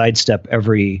 could just sidestep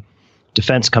every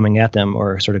defense coming at them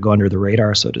or sort of go under the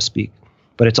radar, so to speak.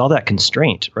 But it's all that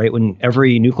constraint, right? When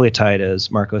every nucleotide, as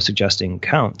Marco is suggesting,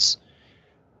 counts,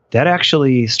 that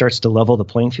actually starts to level the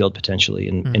playing field potentially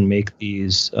and make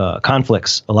these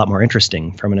conflicts a lot more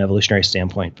interesting from an evolutionary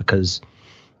standpoint, because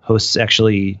hosts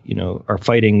actually, are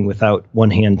fighting without one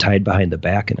hand tied behind the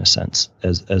back, in a sense,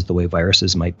 as the way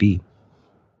viruses might be.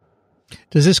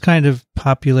 Does this kind of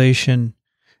population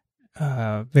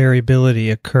variability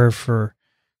occur for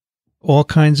all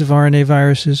kinds of RNA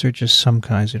viruses, or just some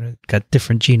kinds? Got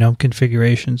different genome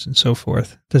configurations and so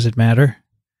forth. Does it matter?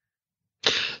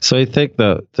 So I think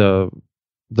the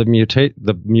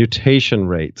mutation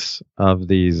rates of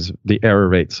the error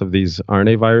rates of these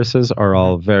RNA viruses are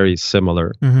all very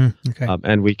similar. Mm-hmm. Okay.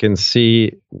 And we can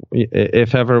see,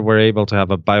 if ever we're able to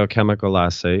have a biochemical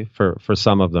assay for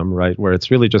some of them, right, where it's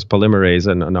really just polymerase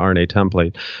and an RNA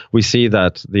template, we see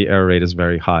that the error rate is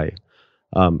very high.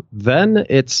 Then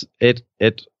it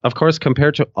of course,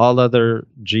 compared to all other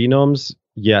genomes,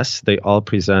 yes, they all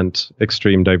present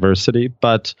extreme diversity,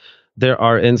 but there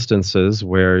are instances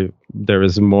where there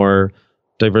is more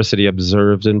diversity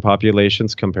observed in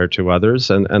populations compared to others.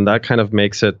 And that kind of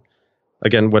makes it,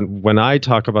 again, when I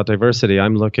talk about diversity,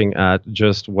 I'm looking at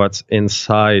just what's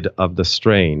inside of the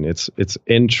strain. It's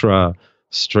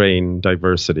intra-strain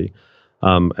diversity,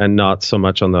 and not so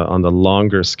much on the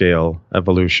longer scale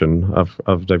evolution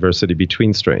of diversity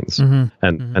between strains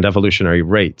and evolutionary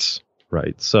rates,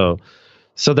 right? So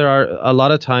there are a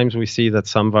lot of times we see that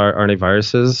some of our RNA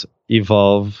viruses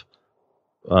evolve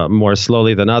more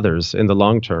slowly than others in the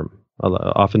long term.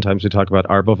 Oftentimes we talk about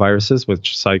arboviruses,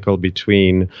 which cycle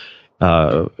between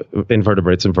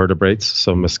invertebrates and vertebrates.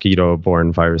 So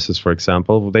mosquito-borne viruses, for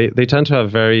example, they tend to have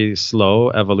very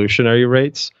slow evolutionary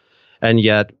rates. And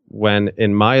yet,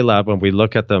 in my lab, when we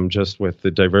look at them just with the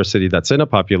diversity that's in a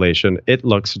population, it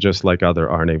looks just like other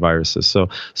RNA viruses. So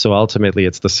ultimately,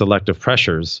 it's the selective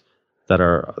pressures that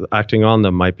are acting on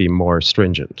them might be more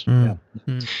stringent. No,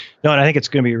 and I think it's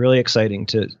going to be really exciting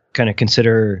to kind of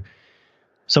consider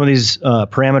some of these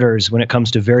parameters when it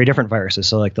comes to very different viruses.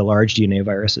 So like the large DNA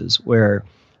viruses, where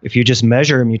if you just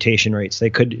measure mutation rates, they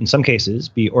could, in some cases,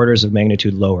 be orders of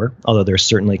magnitude lower, although there's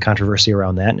certainly controversy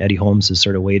around that. And Eddie Holmes has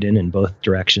sort of weighed in both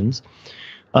directions.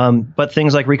 But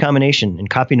things like recombination and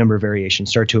copy number variation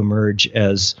start to emerge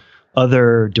as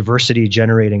other diversity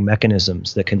generating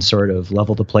mechanisms that can sort of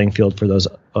level the playing field for those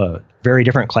very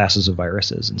different classes of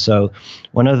viruses. And so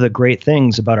one of the great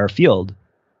things about our field,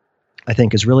 I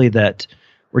think, is really that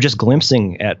we're just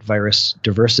glimpsing at virus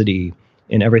diversity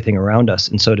in everything around us.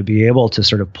 And so to be able to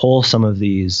sort of pull some of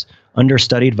these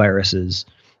understudied viruses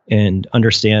and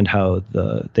understand how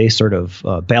they sort of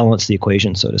balance the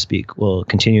equation, so to speak, will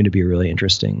continue to be really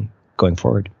interesting going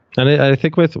forward. And I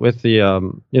think with the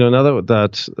now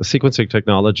that sequencing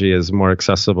technology is more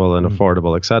accessible and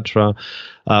affordable, et cetera,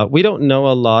 we don't know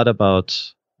a lot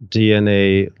about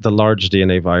the large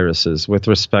DNA viruses with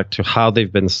respect to how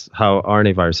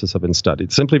RNA viruses have been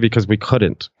studied, simply because we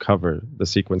couldn't cover the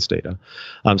sequence data.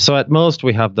 So at most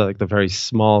we have the very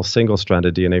small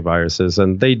single-stranded DNA viruses,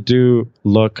 and they do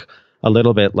look a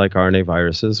little bit like RNA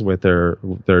viruses with their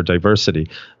diversity.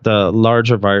 The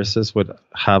larger viruses would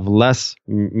have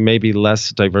maybe less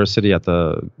diversity at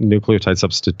the nucleotide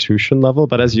substitution level.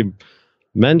 But as you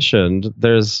mentioned,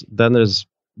 there's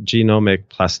genomic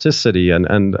plasticity,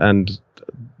 and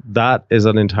that is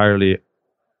an entirely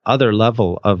other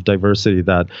level of diversity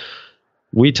that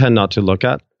we tend not to look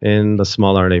at in the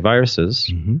small RNA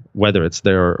viruses, whether it's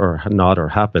there or not or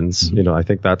happens. I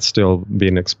think that's still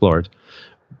being explored.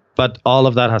 But all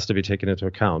of that has to be taken into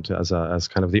account as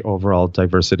kind of the overall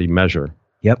diversity measure.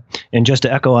 Yep. And just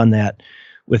to echo on that,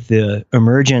 with the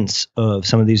emergence of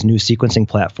some of these new sequencing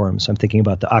platforms, I'm thinking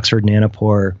about the Oxford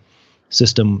Nanopore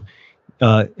system.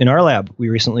 In our lab, we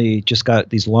recently just got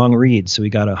these long reads. So we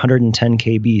got a 110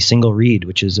 kb single read,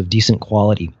 which is of decent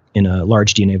quality in a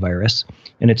large DNA virus.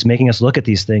 And it's making us look at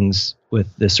these things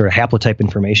with this sort of haplotype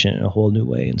information in a whole new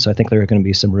way. And so I think there are going to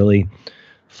be some really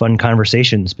fun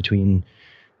conversations between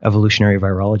evolutionary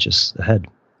virologists ahead.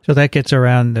 So that gets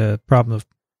around the problem of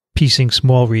piecing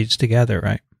small reads together,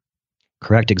 right?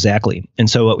 Correct, exactly. And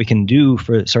so what we can do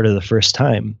for sort of the first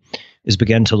time is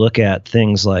begin to look at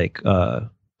things like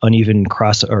uneven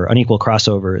or unequal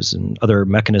crossovers and other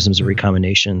mechanisms of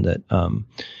recombination that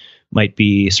might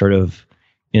be sort of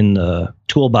in the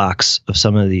toolbox of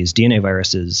some of these DNA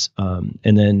viruses, and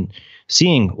then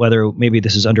seeing whether maybe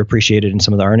this is underappreciated in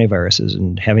some of the RNA viruses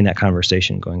and having that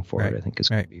conversation going forward, I think is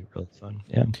going to be really fun.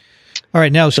 Yeah. All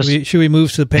right, now should we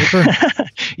move to the paper?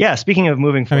 Yeah. Speaking of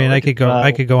moving forward, I mean, I could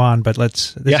go on, but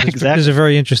this is a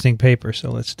very interesting paper,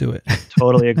 so let's do it.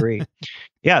 Totally agree.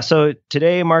 Yeah. So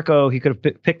today, Marco, he could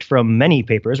have picked from many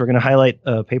papers. We're going to highlight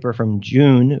a paper from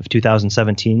June of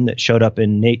 2017 that showed up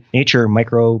in Nature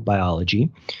Microbiology.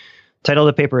 Title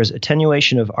of the paper is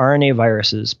Attenuation of RNA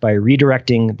Viruses by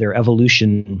Redirecting Their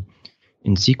Evolution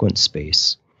in Sequence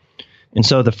Space. And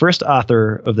so the first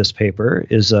author of this paper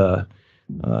is a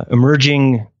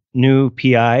emerging new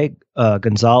PI,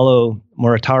 Gonzalo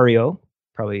Moratario.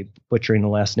 Probably butchering the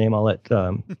last name. I'll let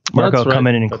Marco come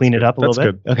in and clean it up a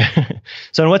little bit. Good. Okay.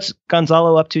 So what's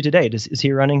Gonzalo up to today? Is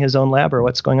he running his own lab or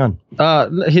what's going on?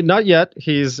 Not yet.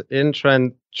 He's in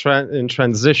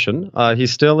transition.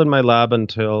 He's still in my lab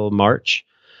until March.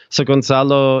 So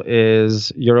Gonzalo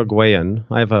is Uruguayan.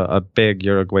 I have a big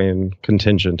Uruguayan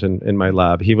contingent in my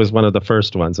lab. He was one of the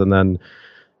first ones, and then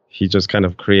he just kind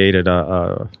of created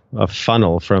a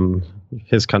funnel from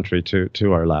his country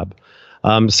to our lab.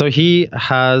 So he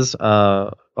has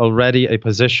already a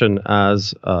position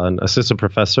as an assistant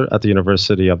professor at the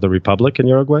University of the Republic in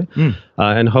Uruguay.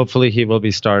 And hopefully he will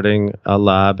be starting a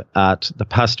lab at the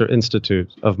Pasteur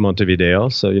Institute of Montevideo.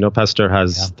 So, Pasteur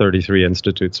has 33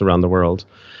 institutes around the world.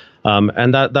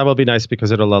 And that will be nice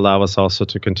because it'll allow us also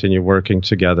to continue working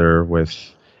together with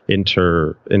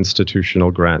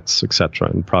inter-institutional grants, etc.,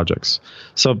 and projects.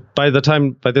 So by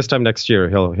this time next year,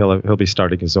 he'll be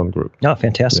starting his own group. Oh,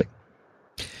 fantastic.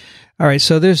 Yeah. All right,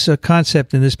 so there's a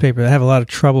concept in this paper that I have a lot of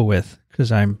trouble with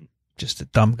because I'm just a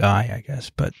dumb guy, I guess.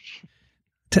 But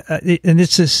and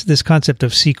it's this concept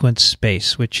of sequence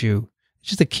space, which is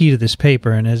just the key to this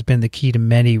paper and has been the key to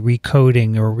many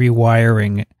recoding or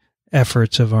rewiring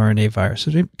efforts of RNA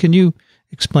viruses. Can you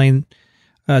explain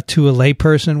to a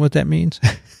layperson what that means?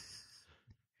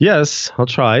 Yes, I'll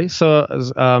try.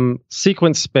 So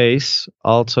sequence space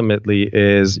ultimately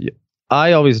is,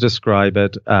 I always describe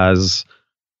it as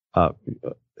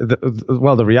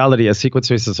the reality is sequence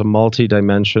space is a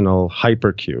multi-dimensional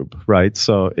hypercube, right?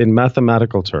 So in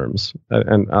mathematical terms,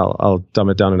 and I'll dumb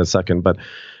it down in a second, but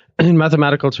in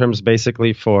mathematical terms,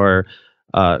 basically for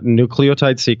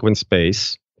nucleotide sequence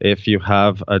space, if you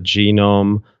have a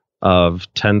genome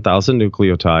of 10,000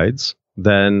 nucleotides,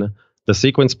 then the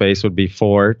sequence space would be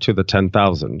 4 to the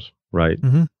 10,000, right?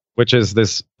 Mm-hmm. Which is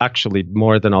this actually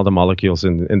more than all the molecules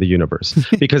in the universe,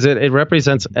 because it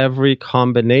represents every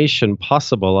combination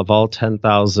possible of all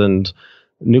 10,000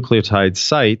 nucleotide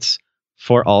sites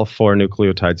for all 4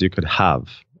 nucleotides you could have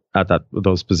at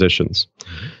those positions.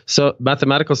 Mm-hmm. So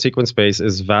mathematical sequence space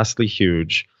is vastly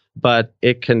huge, but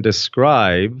it can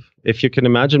describe, if you can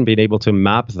imagine being able to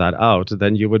map that out,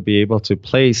 then you would be able to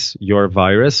place your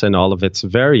virus and all of its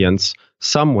variants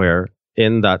somewhere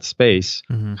in that space,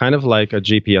 kind of like a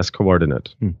GPS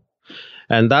coordinate.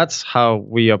 And that's how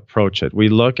we approach it. We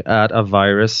look at a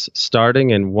virus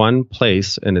starting in one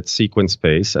place in its sequence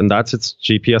space, and that's its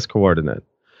GPS coordinate.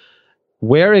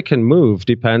 Where it can move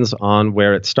depends on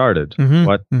where it started,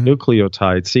 what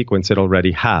nucleotide sequence it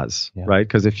already has, right?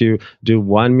 Because if you do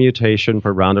one mutation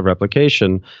per round of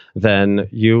replication, then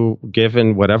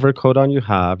given whatever codon you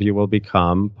have, you will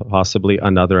become possibly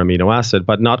another amino acid,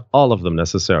 but not all of them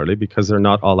necessarily, because they're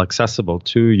not all accessible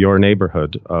to your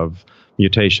neighborhood of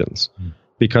mutations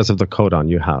because of the codon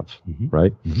you have,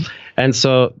 right? And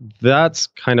so that's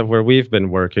kind of where we've been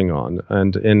working on.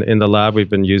 And in the lab, we've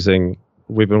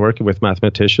been working with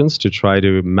mathematicians to try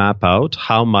to map out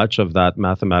how much of that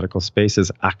mathematical space is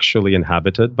actually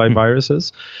inhabited by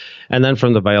viruses. And then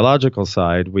from the biological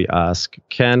side, we ask,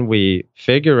 can we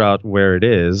figure out where it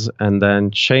is and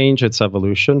then change its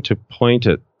evolution to point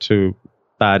it to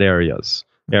bad areas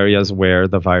where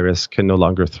the virus can no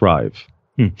longer thrive?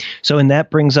 So, and that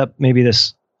brings up maybe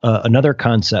this another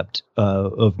concept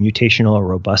of mutational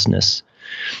robustness.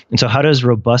 And so how does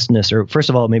robustness, or first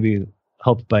of all, maybe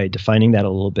help by defining that a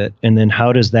little bit, and then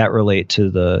how does that relate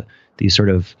to these sort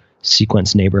of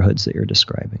sequence neighborhoods that you're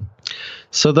describing?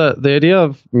 So the idea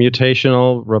of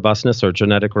mutational robustness or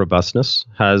genetic robustness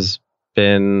has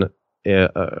been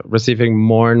receiving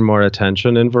more and more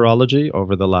attention in virology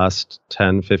over the last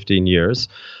 10, 15 years.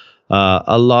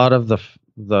 A lot of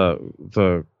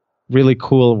the really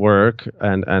cool work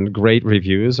and great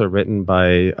reviews are written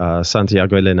by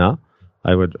Santiago Elena,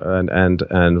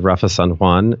 and Rafa San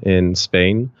Juan in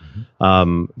Spain.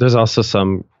 There's also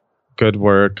some good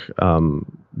work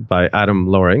by Adam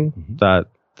Loring that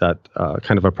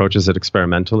kind of approaches it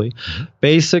experimentally.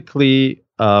 Basically,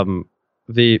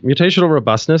 the mutational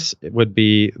robustness would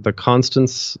be the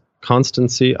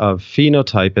constancy of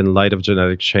phenotype in light of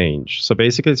genetic change. So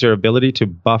basically, it's your ability to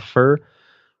buffer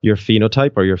your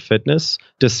phenotype or your fitness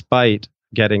despite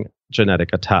getting genetic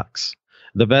attacks.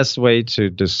 The best way to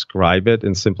describe it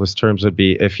in simplest terms would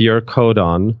be if your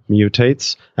codon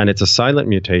mutates and it's a silent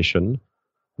mutation,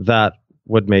 that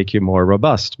would make you more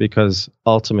robust because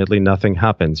ultimately nothing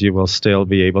happens. You will still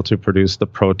be able to produce the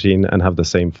protein and have the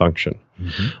same function.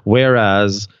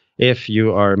 Whereas if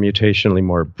you are mutationally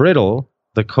more brittle,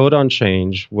 the codon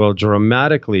change will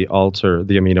dramatically alter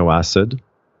the amino acid,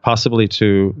 possibly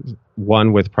to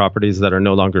one with properties that are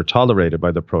no longer tolerated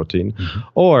by the protein.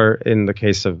 Or in the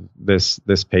case of this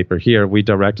paper here, we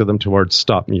directed them towards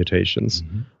stop mutations,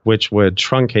 which would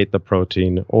truncate the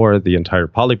protein or the entire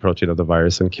polyprotein of the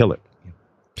virus and kill it.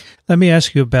 Let me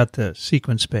ask you about the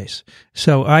sequence space.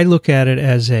 So I look at it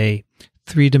as a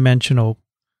three-dimensional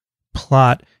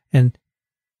plot, and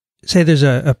say there's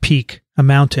a peak, a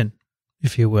mountain,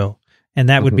 if you will, and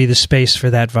that would be the space for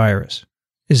that virus.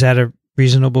 Is that a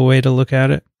reasonable way to look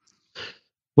at it?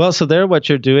 Well, so there what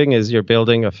you're doing is you're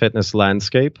building a fitness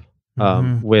landscape,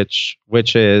 which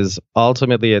is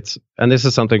ultimately and this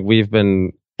is something we've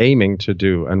been aiming to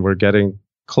do, and we're getting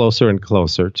closer and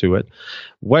closer to it.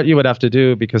 What you would have to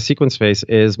do, because sequence space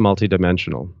is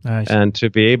multidimensional, and to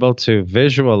be able to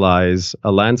visualize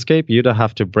a landscape, you'd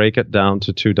have to break it down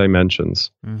to 2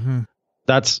 dimensions.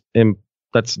 That's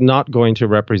not going to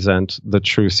represent the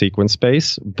true sequence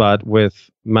space, but with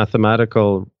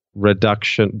mathematical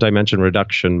dimension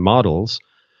reduction models,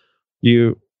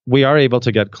 we are able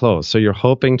to get close. So you're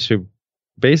hoping to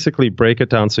basically break it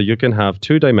down so you can have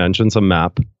 2 dimensions, a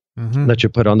map that you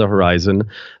put on the horizon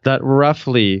that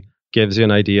roughly gives you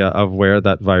an idea of where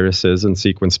that virus is in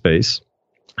sequence space.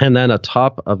 And then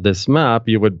atop of this map,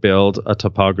 you would build a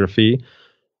topography,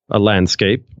 a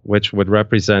landscape, which would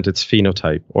represent its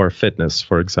phenotype or fitness,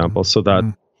 for example, so that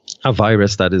a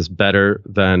virus that is better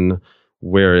than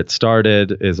where it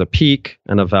started is a peak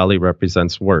and a valley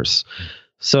represents worse.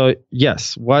 So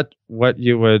yes, what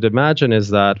you would imagine is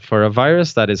that for a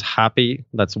virus that is happy,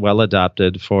 that's well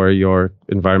adapted for your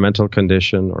environmental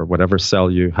condition or whatever cell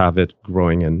you have it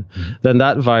growing in, then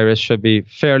that virus should be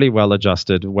fairly well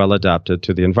adjusted, well adapted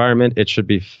to the environment. It should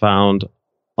be found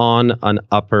on an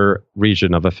upper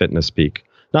region of a fitness peak,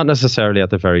 not necessarily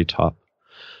at the very top.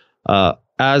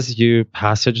 As you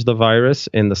passage the virus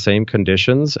in the same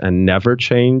conditions and never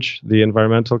change the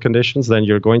environmental conditions, then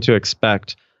you're going to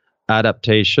expect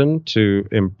adaptation to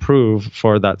improve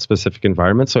for that specific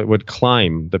environment. So it would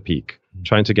climb the peak,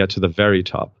 trying to get to the very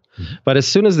top. But as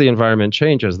soon as the environment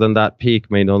changes, then that peak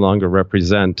may no longer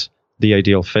represent the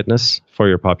ideal fitness for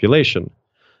your population.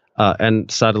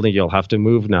 And suddenly you'll have to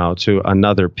move now to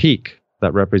another peak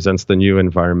that represents the new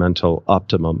environmental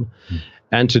optimum.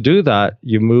 And to do that,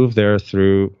 you move there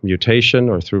through mutation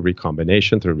or through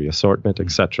recombination, through reassortment,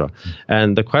 etc.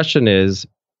 And the question is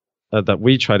that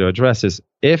we try to address is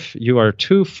if you are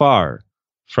too far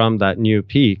from that new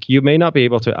peak, you may not be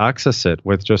able to access it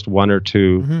with just 1 or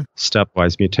 2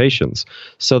 stepwise mutations.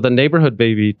 So the neighborhood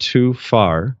may be too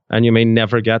far, and you may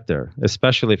never get there,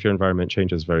 especially if your environment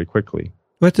changes very quickly.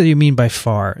 What do you mean by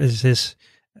far? Is this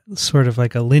sort of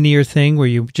like a linear thing where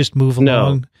you just move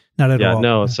along? Not at all.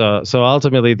 No. So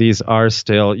ultimately, these are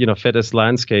still, fitness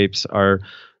landscapes are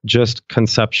just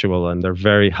conceptual, and they're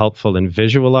very helpful in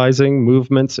visualizing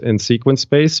movements in sequence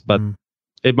space, but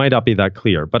it might not be that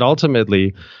clear. But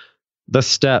ultimately, the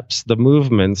steps, the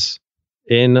movements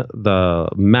in the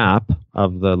map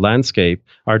of the landscape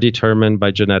are determined by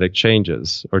genetic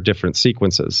changes or different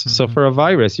sequences. So for a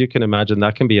virus, you can imagine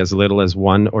that can be as little as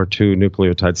 1 or 2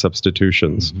 nucleotide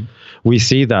substitutions. We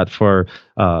see that for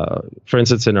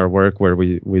instance, in our work where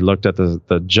we looked at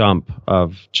the jump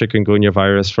of chikungunya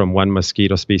virus from one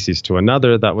mosquito species to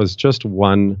another, that was just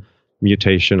 1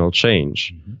 mutational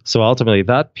change. So ultimately,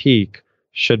 that peak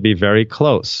should be very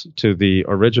close to the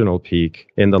original peak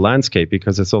in the landscape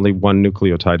because it's only 1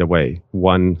 nucleotide away,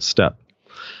 1 step.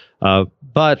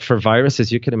 But for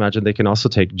viruses, you can imagine they can also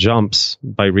take jumps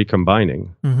by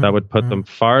recombining. That would put them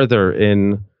farther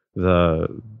in the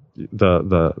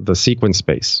sequence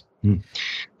space.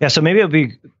 Yeah, so maybe it would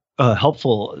be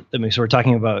helpful. So we're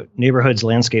talking about neighborhoods,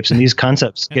 landscapes, and these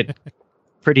concepts get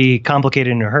pretty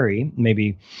complicated in a hurry,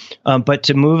 maybe. But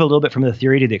to move a little bit from the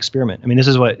theory to the experiment, I mean, this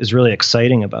is what is really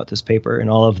exciting about this paper and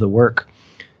all of the work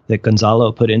that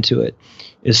Gonzalo put into it.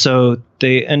 Is so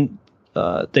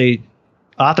they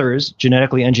authors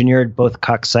genetically engineered both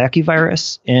Coxsackie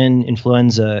virus and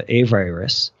influenza A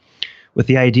virus with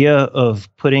the idea of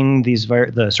putting these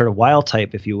the sort of wild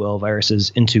type, if you will,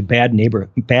 viruses into bad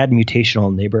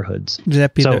mutational neighborhoods.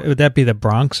 Would that be the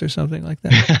Bronx or something like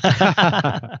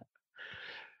that?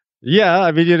 Yeah,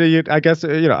 I mean, I guess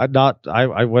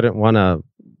I wouldn't want to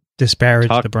disparage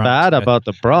talk the Bronx. Bad about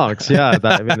the Bronx. Yeah,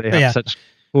 I mean, they have such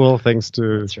cool things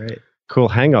to. That's right. Cool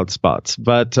hangout spots,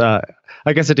 but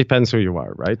I guess it depends who you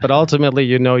are, right? But ultimately,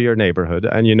 you know your neighborhood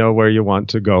and you know where you want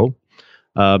to go,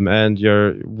 and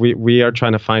we are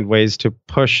trying to find ways to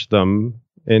push them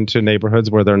into neighborhoods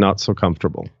where they're not so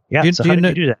comfortable. Yeah. So how do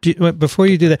you do that? Before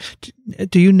you do that,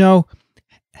 do you know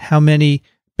how many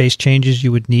base changes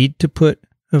you would need to put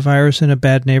a virus in a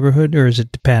bad neighborhood, or does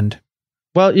it depend?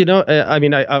 Well, I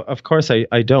mean, of course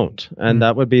I don't, and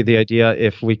that would be the idea.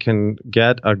 If we can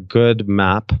get a good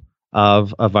map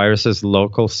of a virus's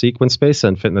local sequence space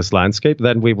and fitness landscape,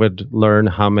 then we would learn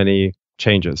how many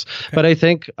changes. Okay. But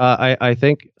I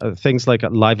think things like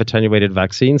live attenuated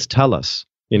vaccines tell us,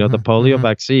 the polio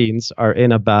vaccines are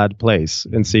in a bad place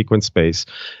in sequence space.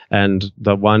 And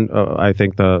the one, I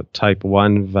think the type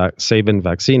 1 Sabin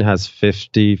vaccine has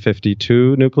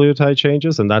 52 nucleotide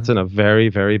changes, and that's in a very,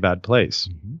 very bad place.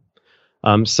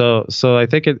 So I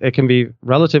think it can be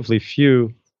relatively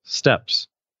few steps.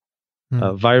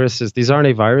 Viruses, these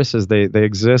RNA viruses, they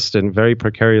exist in very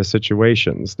precarious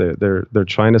situations. They're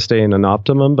trying to stay in an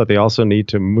optimum, but they also need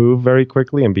to move very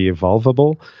quickly and be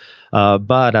evolvable.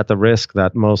 But at the risk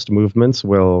that most movements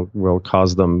will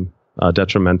cause them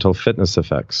detrimental fitness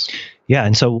effects. Yeah,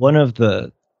 and so one of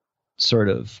the sort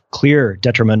of clear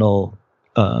detrimental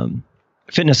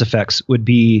fitness effects would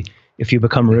be if you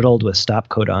become riddled with stop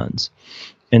codons.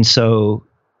 And so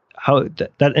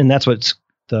that's what's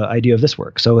the idea of this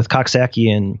work. So with Coxsackie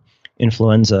and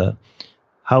influenza,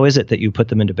 how is it that you put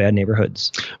them into bad neighborhoods?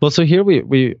 Well, so here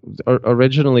we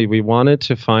originally we wanted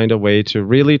to find a way to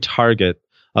really target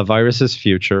a virus's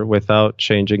future without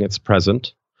changing its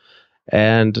present,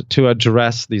 and to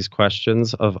address these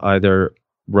questions of either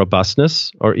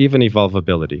robustness or even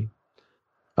evolvability,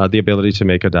 the ability to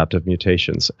make adaptive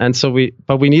mutations. And so we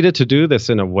needed to do this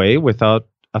in a way without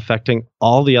affecting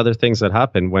all the other things that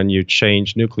happen when you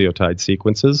change nucleotide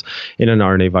sequences in an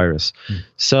RNA virus.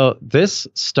 So this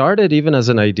started even as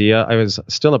an idea. I was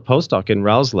still a postdoc in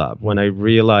Rao's lab when I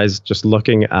realized, just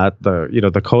looking at the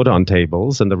codon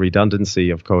tables and the redundancy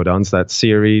of codons, that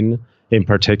serine in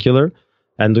particular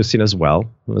and leucine as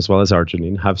well as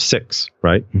arginine have 6,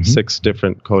 right? 6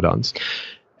 different codons.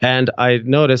 And I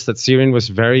noticed that serine was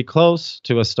very close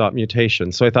to a stop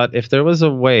mutation. So I thought, if there was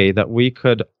a way that we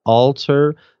could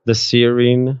alter the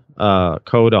serine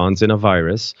codons in a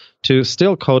virus to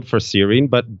still code for serine,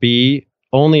 but be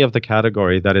only of the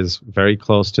category that is very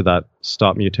close to that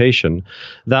stop mutation,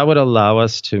 that would allow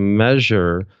us to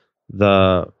measure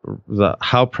the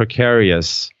how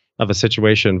precarious of a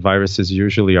situation viruses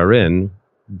usually are in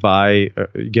by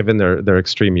given their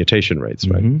extreme mutation rates,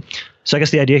 right? So I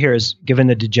guess the idea here is, given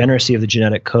the degeneracy of the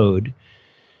genetic code,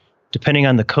 depending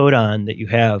on the codon that you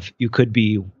have, you could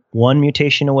be 1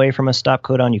 mutation away from a stop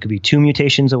codon, you could be 2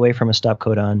 mutations away from a stop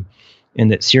codon,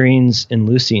 and that serines and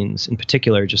leucines in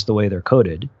particular, just the way they're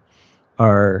coded,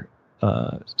 are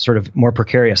sort of more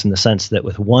precarious in the sense that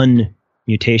with 1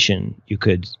 mutation, you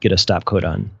could get a stop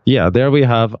codon. Yeah, there we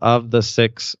have, of the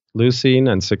 6 leucine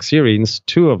and 6 serines,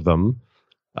 2 of them,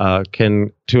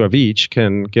 2 of each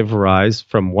can give rise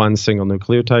from 1 single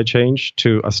nucleotide change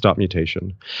to a stop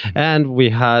mutation. And we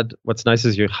had, what's nice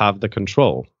is you have the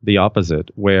control, the opposite,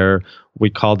 where we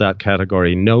call that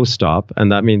category no stop,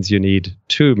 and that means you need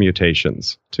 2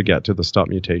 mutations to get to the stop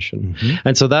mutation.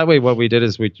 And so that way what we did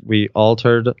is we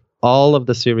altered all of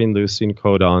the serine leucine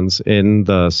codons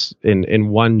in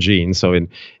 1 gene. So in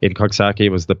Coxsackie, it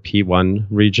was the P1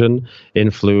 region.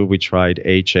 In flu, we tried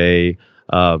HA.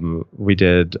 We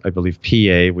did, I believe,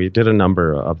 PA. We did a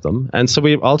number of them. And so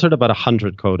we altered about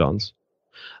 100 codons.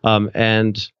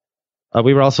 And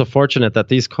we were also fortunate that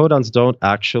these codons don't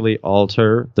actually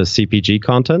alter the CPG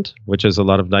content, which is a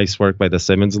lot of nice work by the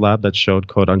Simmons lab that showed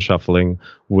codon shuffling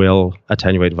will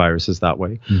attenuate viruses that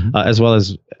way, as well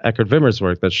as Eckert Wimmer's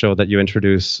work that showed that you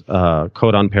introduce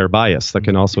codon pair bias that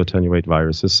can also attenuate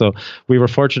viruses. So we were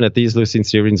fortunate these leucine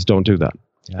serines don't do that.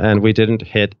 And we didn't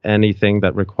hit anything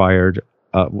that required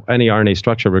any RNA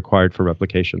structure required for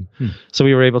replication. So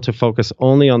we were able to focus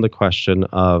only on the question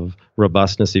of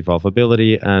robustness,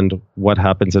 evolvability, and what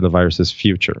happens in the virus's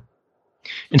future.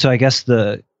 And so I guess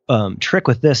the trick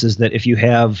with this is that if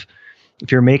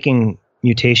you're making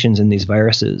mutations in these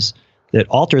viruses that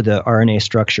alter the RNA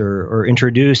structure or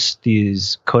introduce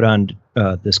these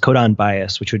this codon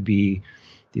bias, which would be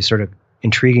these sort of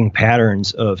intriguing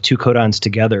patterns of two codons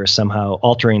together somehow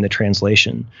altering the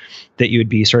translation, that you would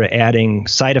be sort of adding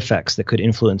side effects that could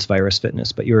influence virus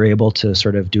fitness. But you were able to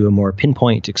sort of do a more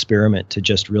pinpoint experiment to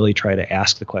just really try to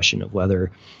ask the question of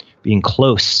whether being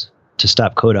close to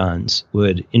stop codons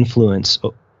would influence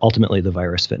ultimately the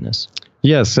virus fitness.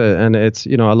 Yes, and it's,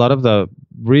 a lot of the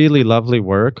really lovely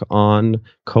work on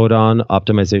codon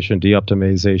optimization,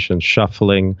 de-optimization,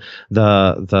 shuffling,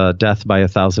 the death by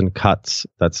 1,000 cuts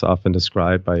that's often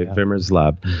described by Wimmer's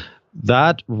lab.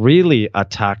 That really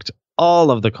attacked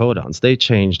all of the codons. They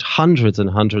changed hundreds and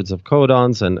hundreds of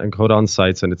codons and codon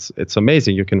sites, and it's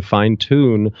amazing. You can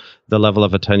fine-tune the level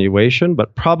of attenuation,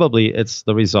 but probably it's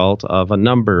the result of a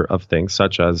number of things,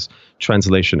 such as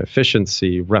translation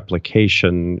efficiency,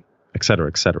 replication, et cetera,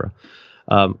 et cetera.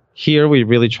 Here, we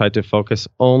really tried to focus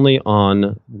only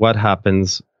on what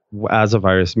happens as a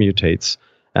virus mutates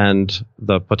and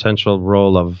the potential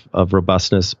role of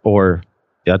robustness or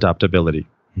adaptability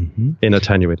in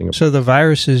attenuating. So the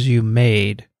viruses you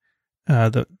made,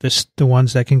 the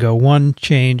ones that can go one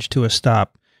change to a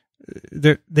stop,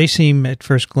 they seem at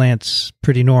first glance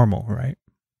pretty normal, right?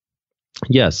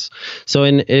 Yes. So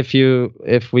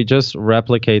if we just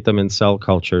replicate them in cell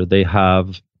culture, they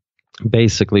have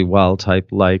basically wild type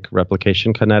like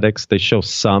replication kinetics. They show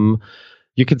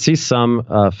you can see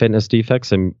some fitness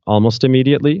defects almost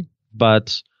immediately,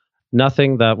 but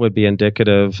nothing that would be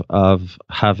indicative of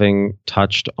having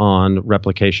touched on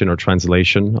replication or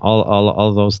translation.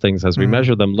 All those things as we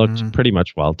measure them looked pretty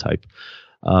much wild type.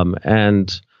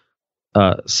 And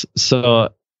also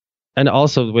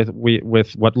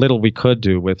with what little we could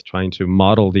do with trying to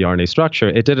model the RNA structure,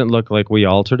 it didn't look like we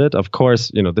altered it. Of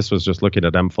course, this was just looking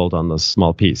at M-fold on the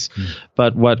small piece.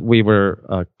 But what we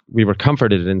were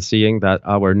comforted in seeing that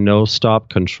our no-stop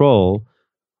control,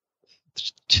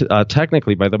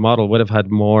 technically by the model, would have had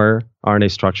more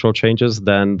RNA structural changes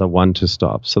than the one to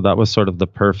stop. So that was sort of the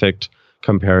perfect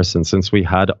comparison, since we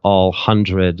had all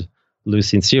 100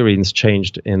 leucine serines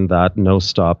changed in that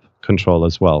no-stop control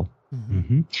as well.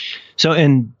 So,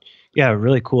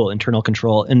 really cool internal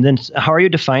control. And then how are you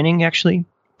defining actually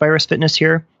virus fitness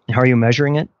here? And how are you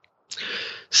measuring it?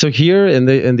 So here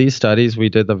in these studies, we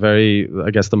did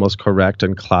the most correct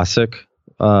and classic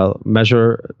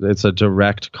measure. It's a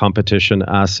direct competition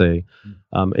assay.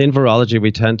 In virology,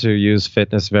 we tend to use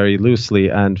fitness very loosely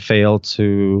and fail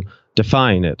to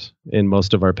define it in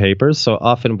most of our papers. So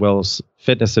often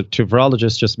fitness to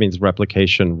virologists just means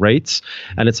replication rates,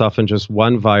 and it's often just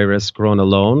one virus grown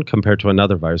alone compared to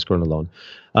another virus grown alone.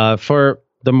 For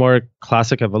the more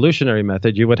classic evolutionary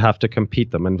method, you would have to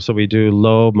compete them. And so we do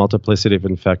low multiplicity of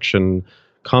infection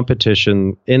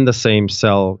competition in the same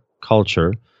cell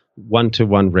culture,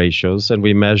 1-to-1 ratios, and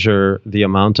we measure the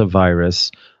amount of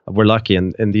virus. We're lucky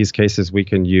in these cases we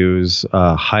can use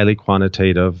highly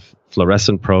quantitative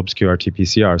fluorescent probes,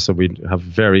 QRT-PCR, so we have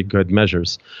very good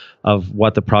measures of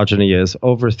what the progeny is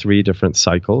over 3 different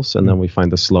cycles, and then we find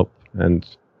the slope and,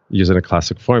 using a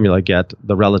classic formula, get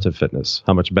the relative fitness,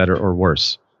 how much better or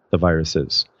worse the virus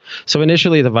is. So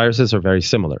initially the viruses are very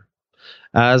similar.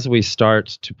 As we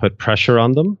start to put pressure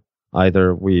on them,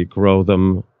 either we grow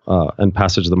them and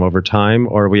passage them over time,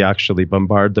 or we actually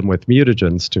bombard them with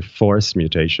mutagens to force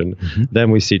mutation,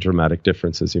 then we see dramatic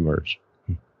differences emerge.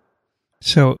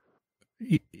 So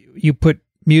you put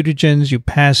mutagens, you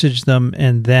passage them,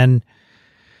 and then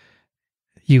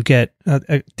you get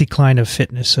a decline of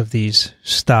fitness of these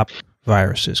stop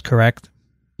viruses, correct?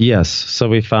 Yes. So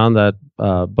we found that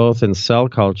both in cell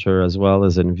culture as well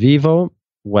as in vivo,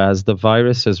 as the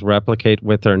viruses replicate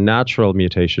with their natural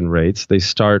mutation rates, they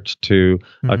start to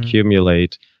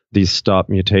accumulate these stop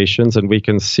mutations, and we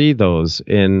can see those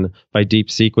by deep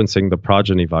sequencing the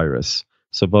progeny virus.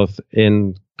 So both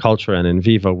in culture and in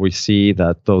vivo, we see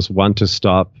that those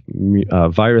one-to-stop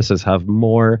viruses have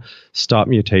more stop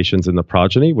mutations in the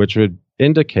progeny, which would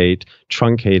indicate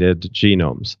truncated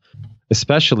genomes.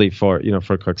 Especially for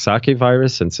Coxsackie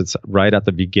virus, since it's right at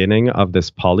the beginning of this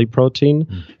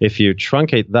polyprotein. If you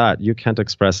truncate that, you can't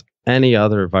express any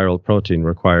other viral protein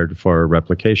required for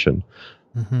replication.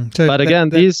 So but again,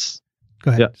 these...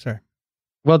 Go ahead, sorry.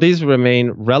 Well, these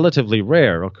remain relatively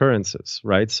rare occurrences,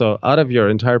 right? So out of your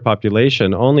entire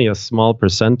population, only a small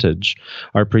percentage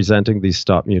are presenting these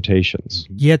stop mutations.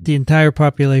 Yet the entire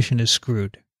population is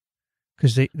screwed.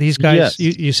 Because these guys,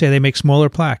 you say they make smaller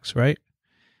plaques, right?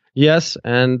 Yes,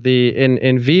 and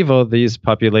in vivo, these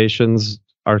populations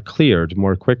are cleared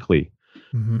more quickly.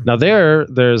 Now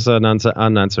there's an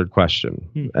unanswered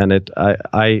question, and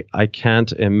I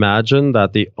can't imagine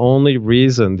that the only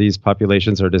reason these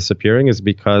populations are disappearing is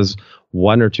because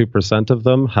 1 or 2% of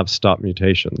them have stop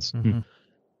mutations.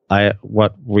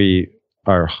 What we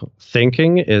our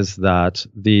thinking is that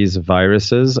these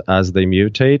viruses, as they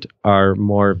mutate, are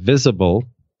more visible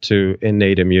to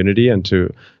innate immunity and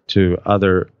to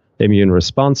other immune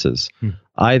responses,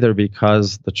 either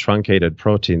because the truncated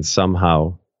proteins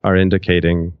somehow are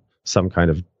indicating some kind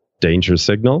of danger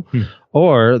signal,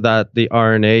 or that the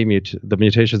the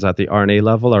mutations at the RNA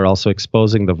level are also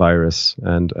exposing the virus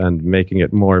and making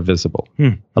it more visible.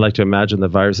 I like to imagine the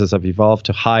viruses have evolved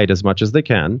to hide as much as they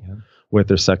can with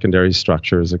their secondary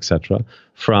structures, etc.,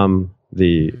 from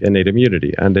the innate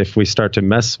immunity. And if we start to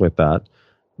mess with that,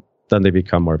 then they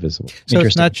become more visible. So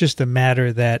it's not just a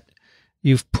matter that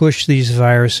you've pushed these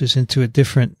viruses into a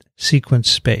different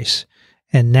sequence space,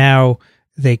 and now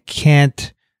they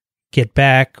can't get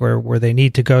back or where they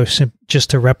need to go just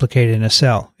to replicate in a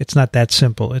cell. It's not that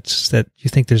simple. It's that you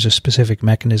think there's a specific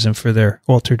mechanism for their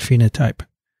altered phenotype.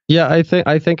 Yeah, I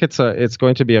think it's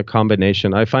going to be a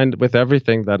combination. I find with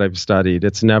everything that I've studied,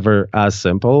 it's never as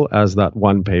simple as that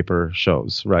one paper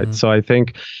shows, right? So I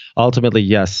think ultimately,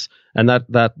 yes. And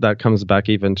that comes back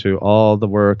even to all the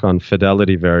work on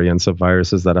fidelity variants of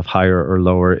viruses that have higher or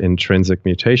lower intrinsic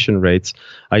mutation rates.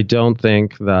 I don't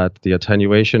think that the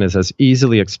attenuation is as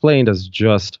easily explained as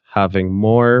just having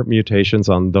more mutations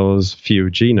on those few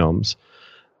genomes.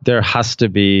 There has to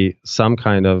be some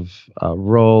kind of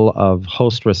role of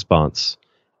host response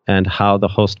and how the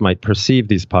host might perceive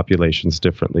these populations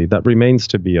differently. That remains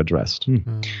to be addressed.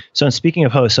 So speaking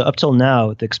of hosts, so up till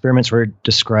now, the experiments we're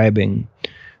describing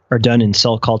are done in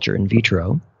cell culture in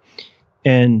vitro,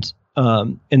 and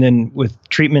then with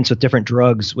treatments with different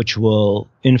drugs, which will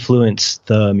influence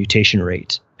the mutation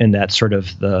rate, and that's sort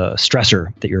of the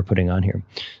stressor that you're putting on here.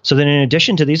 So then, in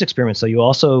addition to these experiments, so you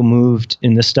also moved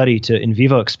in this study to in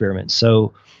vivo experiments.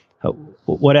 So,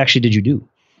 what actually did you do?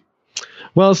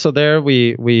 Well, so there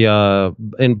we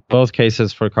in both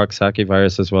cases for Coxsackie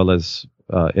virus as well as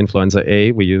influenza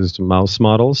A, we used mouse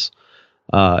models.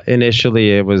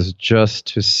 Initially, it was just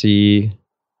to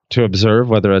observe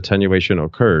whether attenuation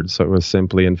occurred. So it was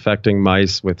simply infecting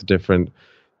mice with different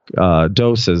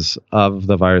doses of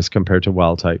the virus compared to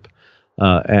wild type.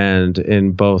 And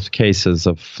in both cases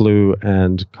of flu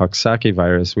and Coxsackie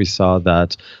virus, we saw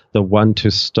that the one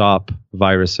to stop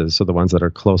viruses, so the ones that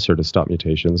are closer to stop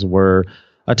mutations, were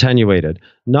attenuated.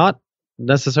 Not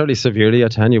necessarily severely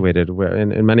attenuated. Where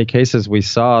in many cases, we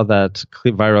saw that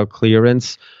viral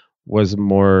clearance was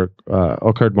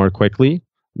occurred more quickly.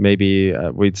 Maybe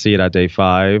we'd see it at day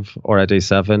 5 or at day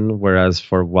 7, whereas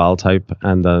for wild type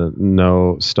and the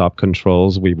no stop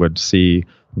controls, we would see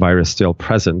virus still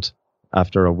present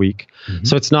after a week.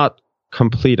 So it's not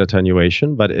complete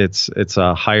attenuation, but it's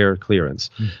a higher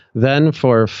clearance. Then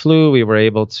for flu, we were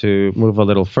able to move a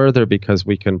little further because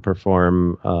we can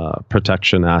perform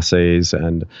protection assays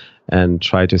and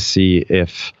try to see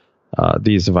if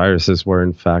these viruses were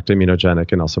in fact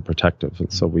immunogenic and also protective.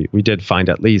 And so we did find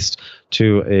at least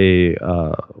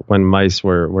when mice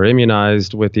were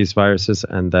immunized with these viruses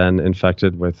and then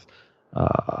infected with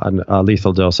a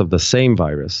lethal dose of the same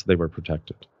virus, they were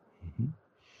protected.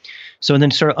 So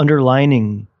then sort of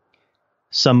underlining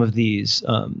some of these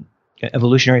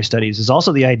evolutionary studies is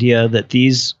also the idea that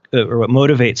these, or what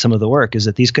motivates some of the work, is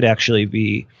that these could actually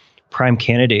be prime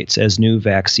candidates as new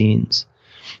vaccines.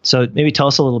 So maybe tell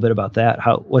us a little bit about that.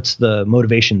 What's the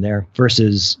motivation there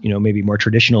versus, maybe more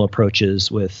traditional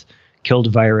approaches with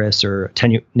killed virus or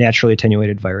naturally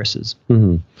attenuated viruses?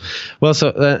 Well,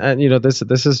 so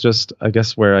this is just, I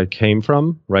guess, where I came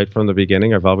from right from the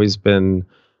beginning. I've always been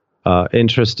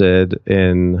interested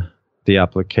in the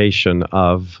application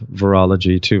of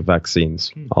virology to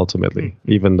vaccines, ultimately,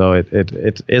 even though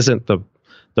it isn't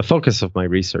the focus of my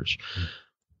research.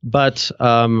 But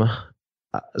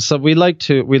so I like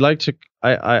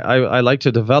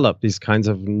to develop these kinds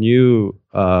of new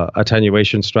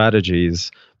attenuation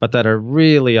strategies, but that are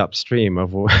really upstream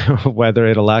of whether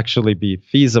it'll actually be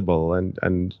feasible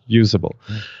and usable.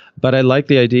 But I like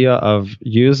the idea of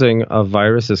using a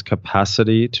virus's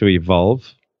capacity to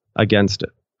evolve against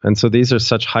it. And so these are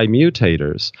such high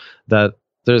mutators that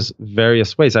there's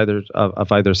various ways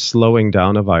of either slowing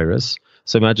down a virus.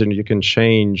 So imagine you can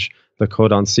change the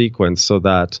codon sequence so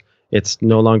that it's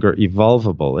no longer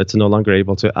evolvable. It's no longer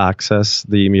able to access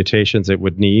the mutations it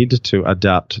would need to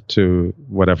adapt to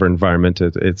whatever environment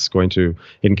it's going to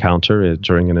encounter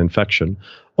during an infection.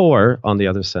 Or, on the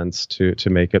other sense, to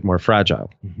make it more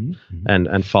fragile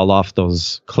and fall off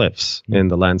those cliffs in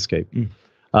the landscape.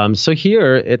 So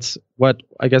here, it's what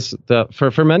I guess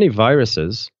for many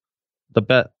viruses,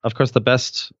 of course, the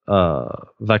best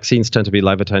vaccines tend to be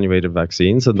live attenuated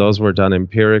vaccines, and those were done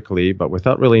empirically, but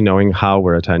without really knowing how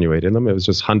we're attenuating them. It was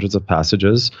just hundreds of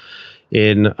passages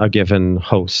in a given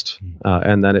host,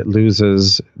 and then it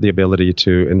loses the ability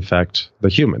to infect the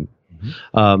human.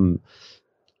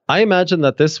 I imagine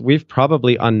that we've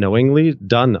probably unknowingly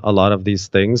done a lot of these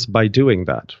things by doing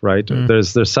that, right?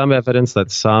 There's some evidence that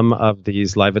some of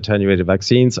these live attenuated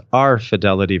vaccines are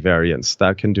fidelity variants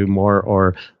that can do more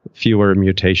or fewer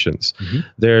mutations.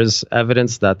 There's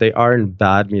evidence that they are in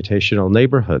bad mutational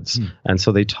neighborhoods, and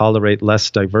so they tolerate less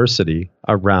diversity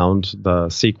around the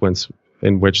sequence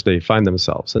in which they find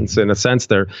themselves. And so in a sense,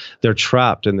 they're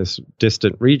trapped in this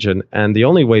distant region, and the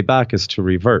only way back is to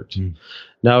revert.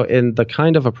 Now, in the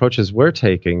kind of approaches we're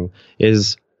taking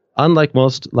is, unlike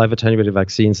most live attenuated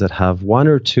vaccines that have one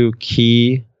or two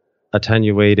key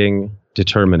attenuating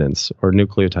determinants or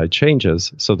nucleotide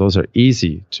changes, so those are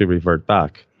easy to revert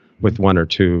back with one or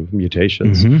two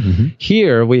mutations.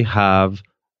 Here we have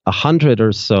 100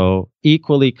 or so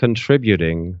equally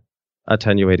contributing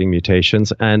attenuating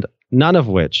mutations, and none of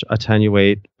which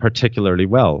attenuate particularly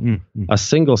well. A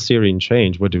single serine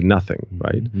change would do nothing,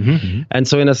 right? And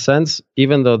so in a sense,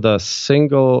 even though the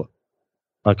single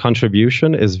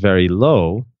contribution is very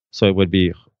low, so it would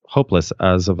be hopeless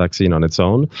as a vaccine on its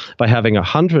own, by having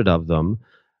 100 of them,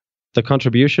 the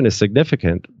contribution is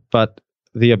significant, but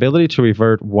the ability to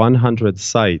revert 100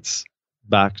 sites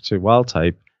back to wild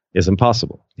type is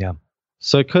impossible. Yeah.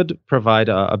 So it could provide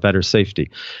a better safety.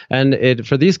 And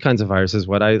for these kinds of viruses,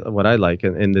 what I like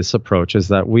in this approach is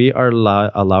that we are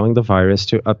allowing the virus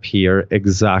to appear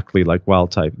exactly like wild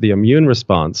type. The immune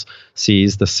response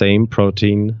sees the same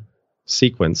protein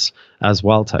sequence as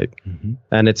wild type.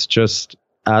 And it's just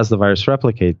as the virus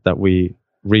replicates that we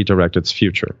redirect its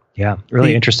future. Yeah,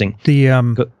 really interesting.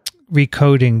 The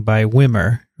recoding by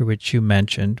Wimmer, which you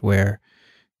mentioned, where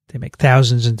they make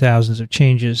thousands and thousands of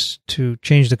changes to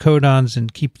change the codons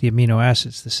and keep the amino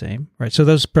acids the same, right? So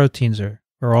those proteins are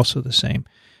also the same.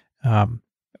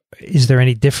 Is there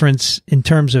any difference in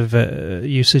terms of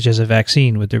usage as a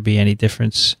vaccine? Would there be any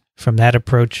difference from that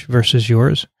approach versus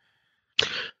yours?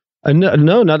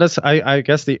 No, not as. I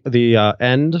guess the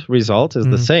end result is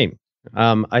the same.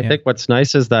 I think what's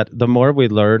nice is that the more we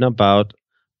learn about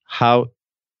how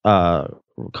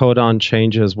codon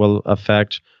changes will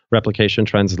affect replication,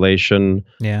 translation,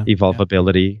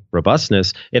 evolvability,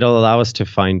 robustness, it'll allow us to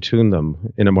fine-tune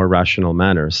them in a more rational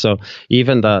manner. So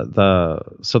even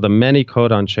the many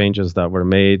codon changes that were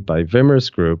made by Wimmer's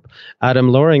group, Adam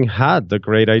Loring had the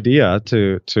great idea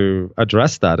to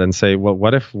address that and say, well,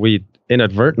 what if we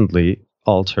inadvertently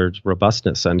altered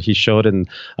robustness? And he showed in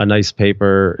a nice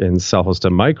paper in Cell Host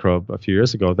and Microbe a few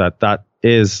years ago that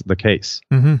is the case.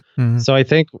 So I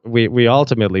think we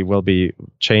ultimately will be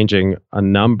changing a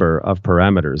number of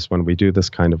parameters when we do this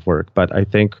kind of work. But I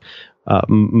think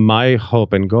my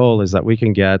hope and goal is that we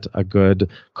can get a good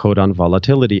codon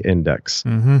volatility index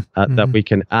that we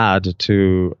can add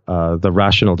to the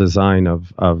rational design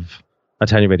of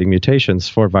attenuating mutations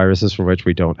for viruses for which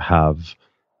we don't have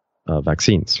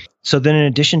vaccines. So then, in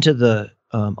addition to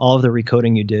all of the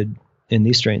recoding you did in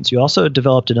these strains, you also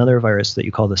developed another virus that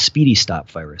you call the Speedy Stop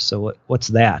virus. So what's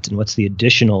that, and what's the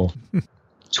additional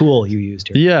tool you used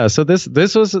here? Yeah, so this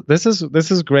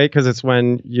is great because it's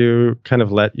when you kind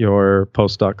of let your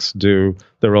postdocs do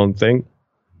their own thing.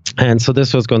 And so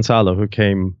this was Gonzalo who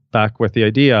came back with the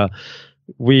idea.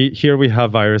 We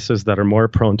have viruses that are more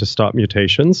prone to stop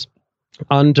mutations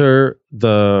under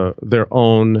their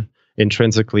own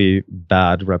intrinsically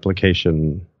bad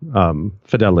replication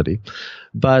fidelity.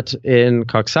 But in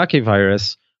Coxsackie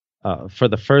virus, for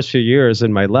the first few years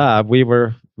in my lab, we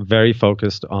were very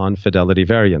focused on fidelity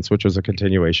variants, which was a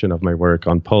continuation of my work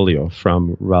on polio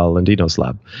from Raul Andino's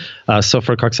lab. So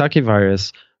for Coxsackie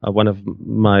virus, one of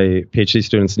my PhD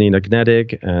students, Nina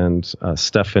Gnedig, and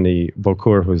Stephanie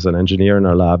Beaucourt, who's an engineer in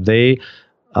our lab, they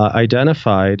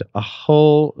identified a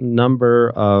whole number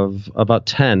of about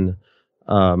 10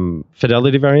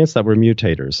 fidelity variants that were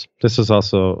mutators. This was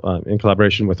also in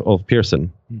collaboration with Ulf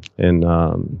Pearson in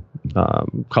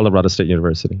Colorado State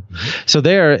University. So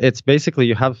there, it's basically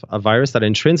you have a virus that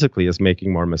intrinsically is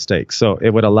making more mistakes. So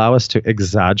it would allow us to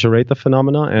exaggerate the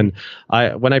phenomena. And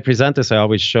when I present this, I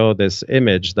always show this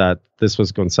image that this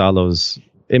was Gonzalo's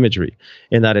imagery,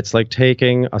 in that it's like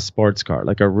taking a sports car,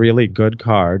 like a really good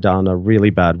car, down a really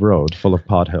bad road full of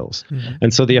potholes.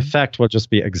 And so the effect will just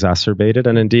be exacerbated.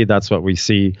 And indeed, that's what we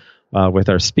see with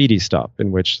our Speedy Stop,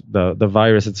 in which the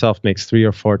virus itself makes 3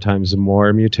 or 4 times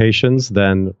more mutations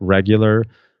than regular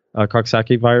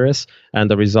Coxsackie virus.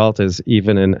 And the result is,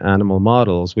 even in animal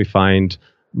models, we find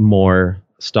more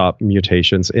stop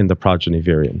mutations in the progeny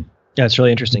virion. Yeah, it's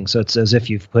really interesting. So it's as if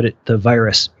you've put the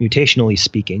virus, mutationally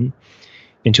speaking,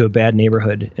 into a bad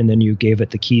neighborhood, and then you gave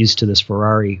it the keys to this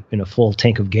Ferrari in a full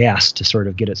tank of gas to sort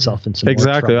of get itself in some more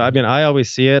Exactly. trouble. I mean, I always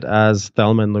see it as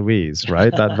Thelma and Louise,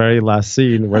 right? That very last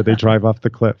scene where they drive off the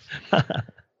cliff.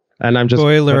 And I'm just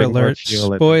spoiler putting more alert.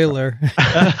 fuel in Spoiler.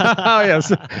 Oh,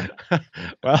 yes.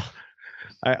 Well,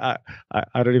 I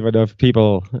don't even know if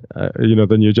people,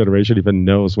 the new generation even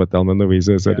knows what Thelma and Louise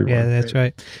is anymore. Yeah, that's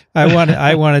right.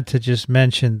 I wanted to just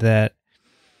mention that,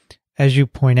 as you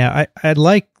point out, I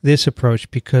like this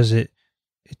approach because it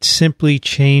simply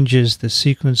changes the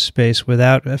sequence space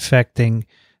without affecting,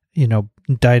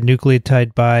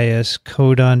 dinucleotide bias,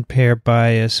 codon pair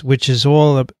bias, which is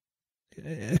all a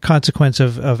consequence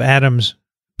of Adam's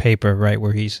paper, right,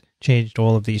 where he's changed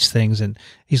all of these things and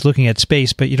he's looking at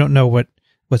space, but you don't know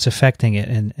what's affecting it.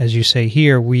 And as you say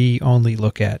here, we only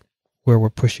look at where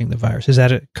we're pushing the virus. Is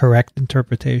that a correct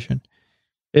interpretation?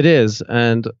 It is.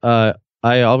 And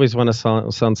I always want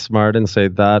to sound smart and say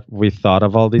that we thought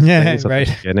of all these things at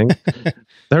the beginning.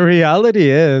 The reality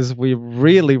is we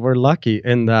really were lucky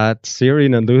in that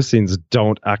serine and leucines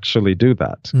don't actually do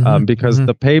that, because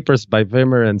the papers by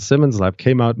Wimmer and Simmons lab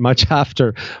came out much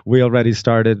after we already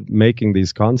started making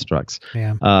these constructs.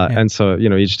 And so,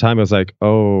 each time I was like,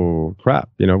 oh, crap,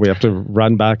 we have to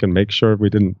run back and make sure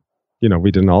we didn't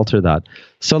alter that.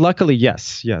 So luckily,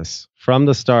 yes. From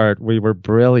the start, we were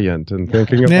brilliant in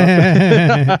thinking about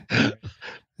that.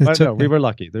 But no, we were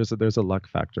lucky. There's a luck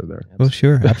factor there. Well,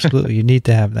 sure, absolutely. You need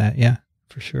to have that, yeah,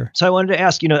 for sure. So I wanted to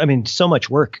ask, so much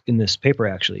work in this paper,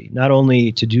 actually, not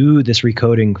only to do this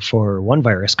recoding for one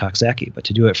virus, Coxsackie, but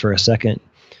to do it for a second,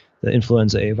 the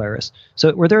influenza A virus.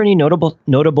 So were there any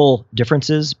notable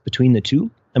differences between the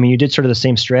two? I mean, you did sort of the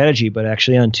same strategy, but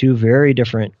actually on two very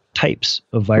different types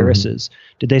of viruses.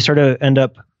 Did they sort of end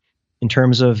up, in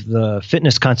terms of the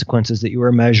fitness consequences that you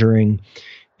were measuring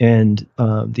and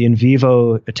the in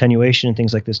vivo attenuation and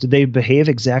things like this, did they behave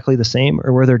exactly the same,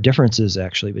 or were there differences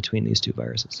actually between these two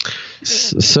viruses?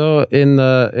 So in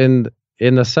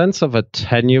the sense of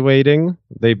attenuating,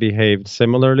 they behaved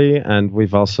similarly, and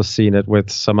we've also seen it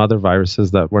with some other viruses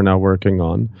that we're now working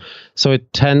on. So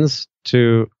it tends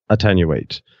to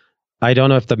attenuate. I don't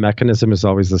know if the mechanism is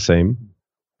always the same,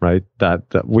 right? That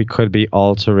we could be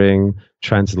altering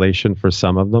translation for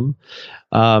some of them.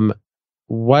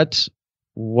 What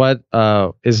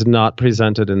is not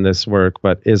presented in this work,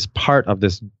 but is part of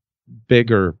this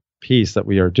bigger piece that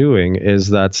we are doing, is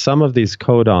that some of these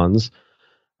codons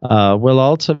will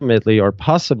ultimately or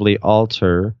possibly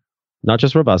alter not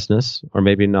just robustness, or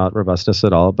maybe not robustness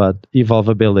at all, but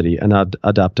evolvability and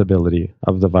adaptability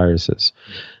of the viruses.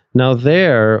 Now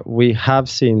there, we have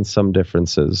seen some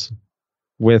differences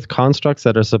with constructs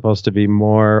that are supposed to be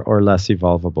more or less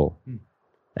evolvable.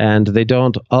 And they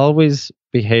don't always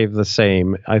behave the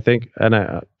same. I think,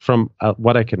 and from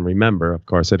what I can remember, of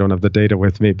course, I don't have the data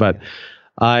with me, but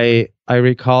I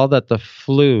recall that the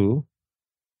flu,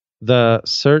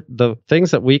 the things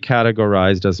that we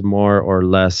categorized as more or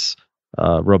less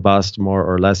robust, more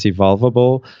or less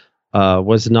evolvable,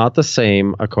 was not the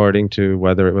same according to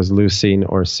whether it was leucine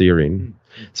or serine.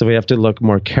 So we have to look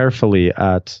more carefully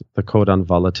at the codon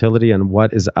volatility and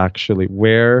what is actually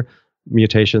where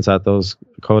mutations at those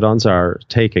codons are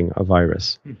taking a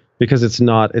virus, because it's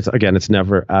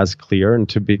never as clear. And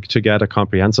to get a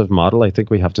comprehensive model, I think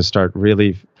we have to start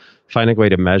really finding a way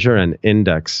to measure and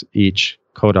index each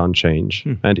codon change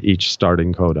and each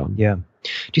starting codon. Yeah.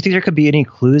 Do you think there could be any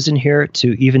clues in here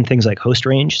to even things like host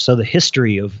range? So the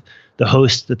history of the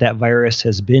host that virus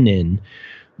has been in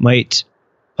might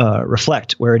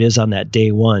reflect where it is on that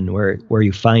day one, where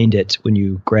you find it when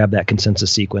you grab that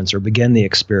consensus sequence or begin the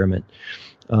experiment.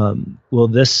 Will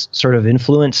this sort of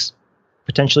influence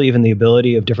potentially even the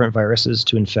ability of different viruses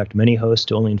to infect many hosts,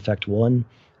 to only infect one?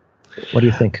 What do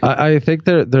you think? I think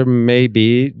there may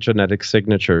be genetic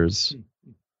signatures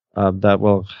that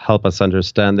will help us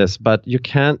understand this, but you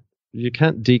can't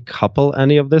decouple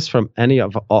any of this from any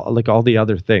of all the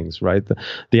other things, right?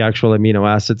 The actual amino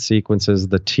acid sequences,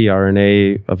 the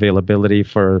tRNA availability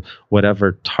for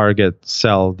whatever target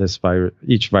cell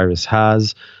each virus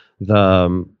has,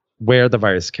 where the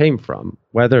virus came from,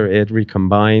 whether it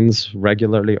recombines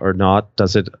regularly or not,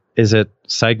 is it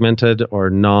segmented or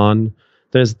non?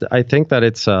 I think that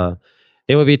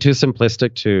it would be too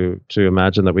simplistic to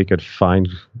imagine that we could find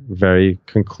very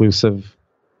conclusive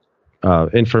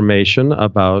information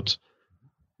about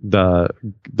the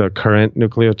current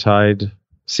nucleotide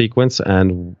sequence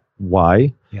and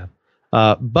why. Yeah.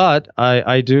 But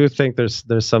I do think there's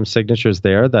some signatures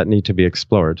there that need to be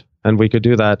explored, and we could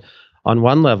do that on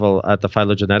one level. At the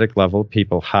phylogenetic level,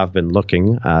 people have been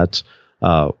looking at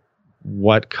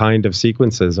what kind of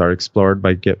sequences are explored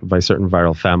by certain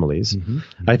viral families.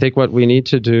 I think what we need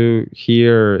to do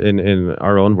here in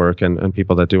our own work and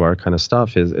people that do our kind of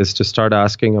stuff is to start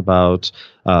asking about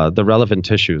the relevant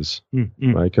tissues,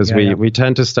 right? Because we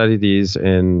tend to study these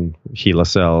in HeLa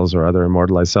cells or other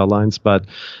immortalized cell lines, but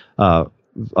a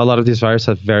lot of these viruses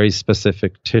have very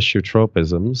specific tissue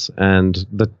tropisms, and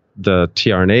the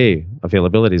tRNA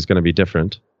availability is going to be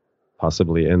different,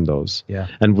 possibly in those.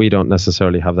 And we don't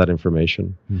necessarily have that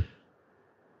information.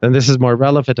 And this is more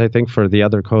relevant, I think, for the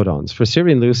other codons. For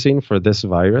serine leucine, for this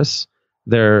virus,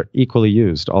 they're equally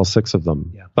used, all 6 of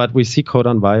them. But we see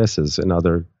codon biases in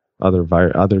other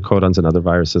codons and other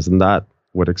viruses, and that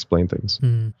would explain things.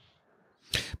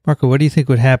 Marco, what do you think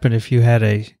would happen if you had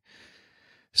a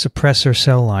suppressor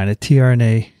cell line, a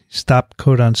tRNA stop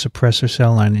codon suppressor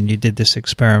cell line, and you did this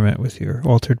experiment with your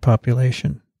altered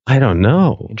population? I don't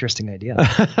know. Interesting idea.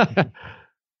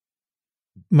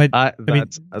 The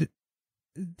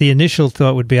initial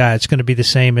thought would be, it's going to be the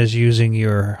same as using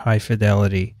your high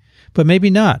fidelity, but maybe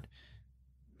not.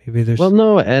 Maybe there's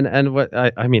no, and what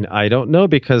I mean, I don't know,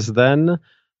 because then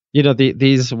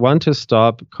these want to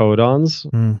stop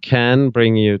codons can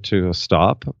bring you to a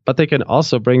stop, but they can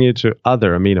also bring you to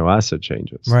other amino acid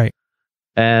changes, right?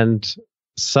 And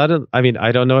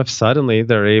I don't know if suddenly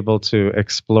they're able to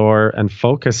explore and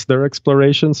focus their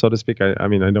exploration, so to speak. I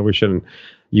know we shouldn't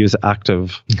use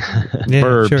active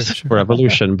verbs for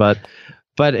evolution, but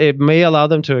it may allow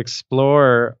them to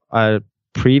explore a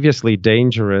previously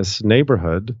dangerous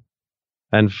neighborhood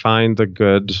and find the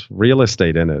good real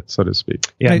estate in it, so to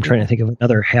speak. Yeah, I'm trying to think of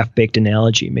another half-baked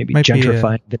analogy, maybe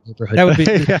gentrifying the neighborhood. That would be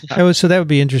that would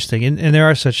be interesting, and there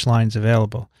are such lines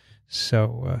available.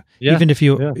 So even if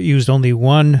you used only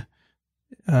one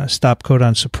stop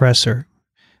codon suppressor,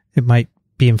 it might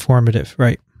be informative,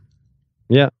 right?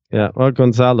 Yeah. Well,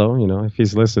 Gonzalo, if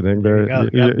he's listening,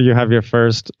 you have your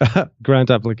first grant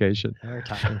application.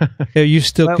 Are you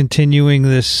still continuing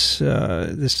this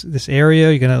this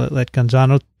area? You're going to let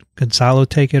Gonzalo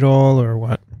take it all, or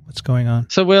what? What's going on?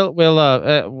 So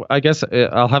we'll I guess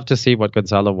I'll have to see what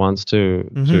Gonzalo wants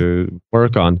to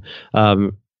work on.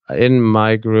 In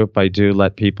my group, I do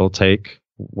let people take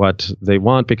what they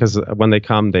want, because when they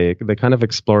come, they kind of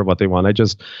explore what they want.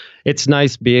 It's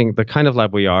nice being the kind of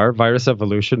lab we are. Virus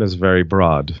evolution is very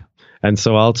broad. And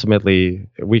so ultimately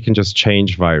we can just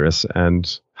change virus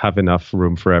and have enough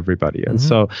room for everybody. And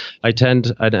so I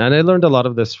tend, and I learned a lot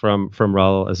of this from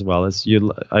Raul as well,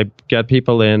 I get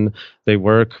people in, they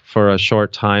work for a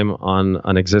short time on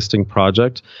an existing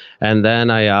project, and then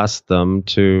I ask them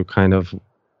to kind of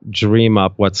dream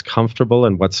up what's comfortable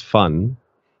and what's fun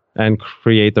and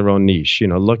create their own niche.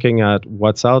 Looking at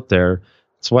what's out there.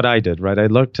 It's what I did, right? I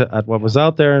looked at what was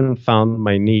out there and found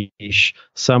my niche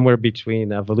somewhere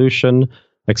between evolution,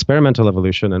 experimental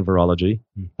evolution, and virology,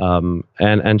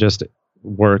 and just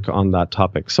work on that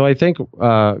topic. So I think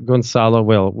Gonzalo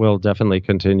will definitely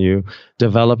continue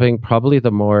developing probably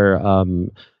the more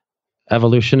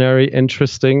evolutionary,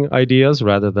 interesting ideas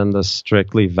rather than the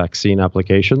strictly vaccine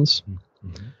applications.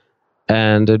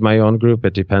 And in my own group,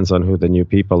 it depends on who the new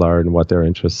people are and what their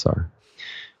interests are.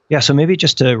 Yeah, so maybe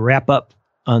just to wrap up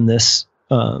on this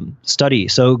study.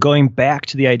 So going back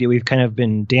to the idea, we've kind of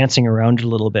been dancing around it a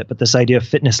little bit, but this idea of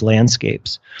fitness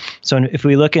landscapes. So if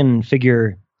we look in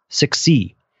figure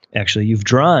 6C, actually, you've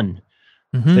drawn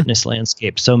fitness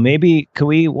landscapes. So maybe could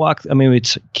we walk, we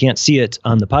can't see it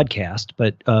on the podcast,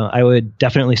 but I would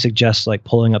definitely suggest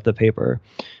pulling up the paper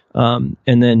and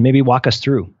then maybe walk us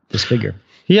through this figure.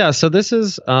 Yeah, so this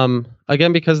is,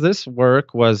 again, because this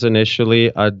work was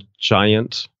initially a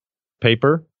giant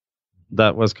paper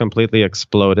that was completely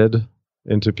exploded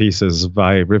into pieces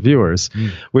by reviewers.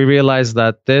 We realized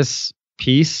that this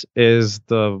piece is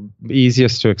the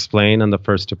easiest to explain and the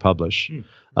first to publish.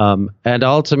 And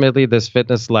ultimately, this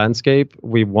fitness landscape,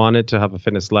 we wanted to have a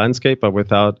fitness landscape, but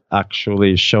without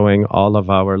actually showing all of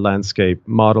our landscape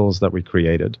models that we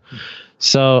created.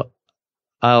 So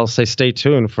I'll say stay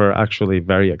tuned for actually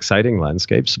very exciting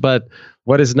landscapes. But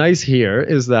what is nice here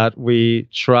is that we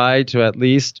try to at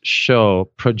least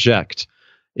project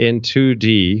in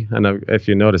 2D. And if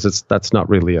you notice, that's not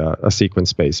really a sequence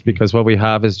space, because what we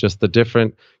have is just the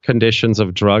different conditions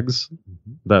of drugs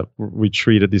that we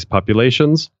treated these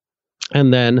populations.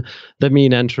 And then the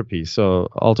mean entropy. So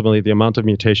ultimately, the amount of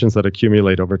mutations that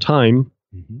accumulate over time.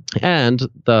 And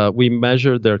we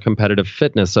measured their competitive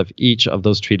fitness of each of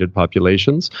those treated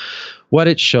populations. What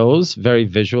it shows very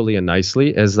visually and nicely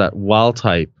is that wild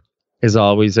type is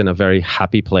always in a very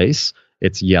happy place.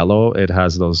 It's yellow. It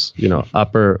has those,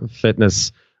 upper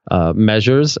fitness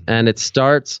measures, and it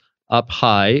starts up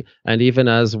high, and even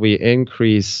as we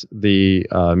increase the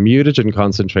mutagen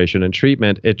concentration in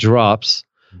treatment, it drops,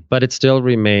 but it still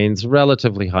remains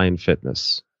relatively high in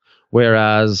fitness.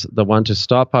 Whereas the one to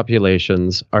stop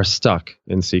populations are stuck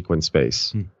in sequence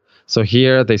space. So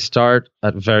here they start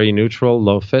at very neutral,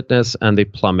 low fitness, and they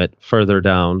plummet further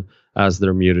down as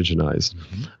they're mutagenized.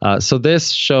 So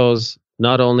this shows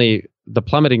not only the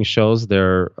plummeting shows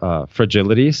their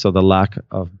fragility, so the lack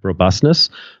of robustness,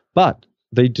 but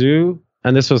they do,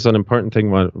 and this was an important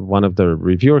thing, one of the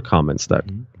reviewer comments that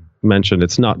mentioned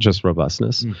it's not just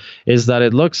robustness, is that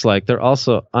it looks like they're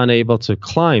also unable to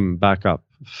climb back up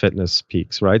fitness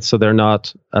peaks, right? So they're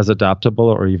not as adaptable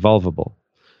or evolvable.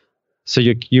 So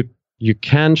you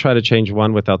can try to change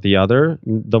one without the other.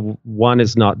 The one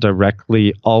is not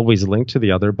directly always linked to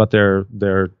the other, but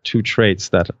they're two traits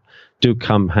that do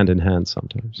come hand in hand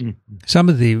sometimes. Some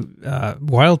of the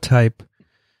wild type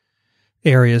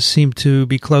areas seem to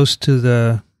be close to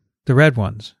the red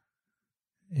ones.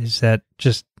 Is that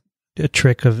just a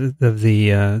trick of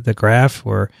the graph,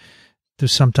 or do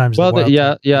sometimes? Well,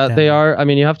 they are. I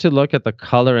mean, you have to look at the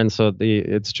color, and so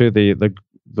it's true the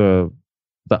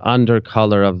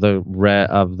undercolor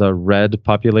of the red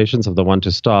populations of the one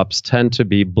to stops tend to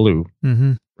be blue,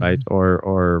 right,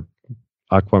 or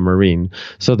aquamarine.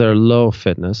 So they're low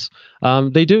fitness.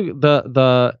 They do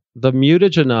the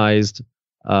mutagenized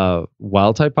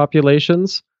wild type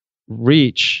populations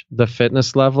reach the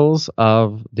fitness levels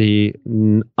of the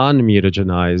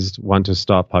unmutagenized one to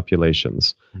stop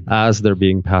populations as they're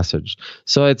being passaged.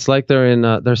 So it's like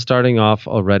they're starting off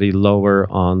already lower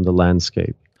on the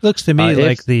landscape. Looks to me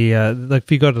like like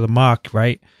if you go to the mock,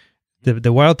 right,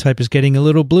 the wild type is getting a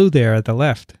little blue there at the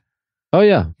left. Oh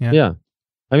yeah.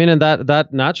 I mean, and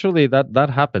that naturally that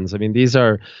happens. I mean, these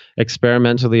are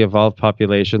experimentally evolved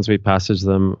populations. We passage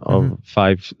them over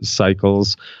 5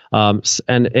 cycles, and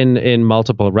in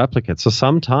multiple replicates. So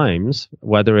sometimes,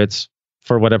 whether it's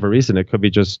for whatever reason, it could be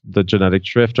just the genetic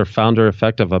drift or founder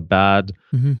effect of a bad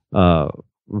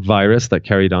virus that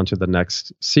carried on to the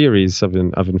next series of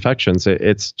infections.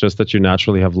 It's just that you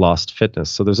naturally have lost fitness.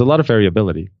 So there's a lot of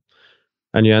variability,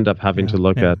 and you end up having to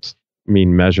look at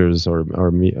mean measures or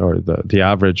the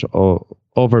average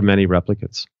over many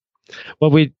replicates.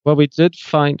 What we did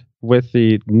find with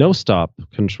the no stop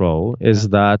control is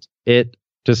that it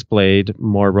displayed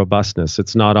more robustness.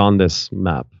 It's not on this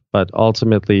map, but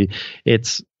ultimately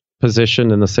it's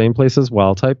positioned in the same place as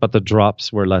wild type, but the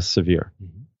drops were less severe.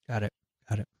 Got it.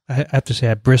 I have to say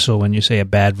I bristle when you say a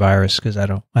bad virus, because I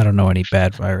don't know any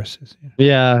bad viruses.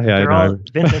 They're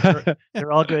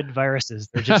all good viruses.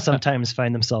 They just sometimes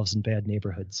find themselves in bad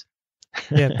neighborhoods.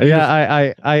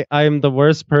 I'm the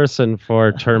worst person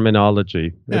for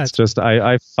terminology. It's just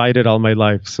I fight it all my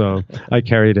life, so I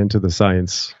carry it into the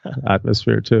science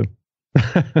atmosphere too.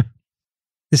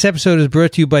 This episode is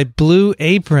brought to you by Blue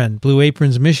Apron. Blue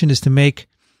Apron's mission is to make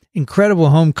incredible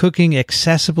home cooking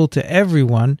accessible to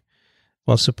everyone,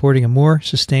 while supporting a more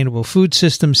sustainable food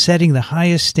system, setting the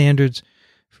highest standards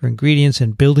for ingredients,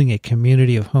 and building a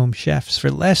community of home chefs.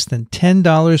 For less than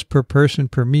 $10 per person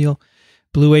per meal,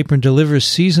 Blue Apron delivers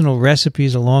seasonal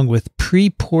recipes along with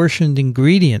pre-portioned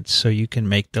ingredients so you can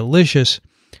make delicious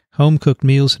home-cooked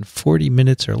meals in 40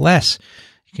 minutes or less.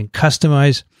 You can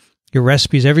customize your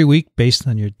recipes every week based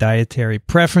on your dietary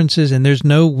preferences, and there's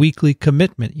no weekly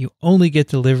commitment. You only get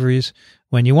deliveries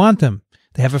when you want them.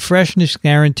 They have a freshness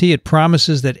guarantee. It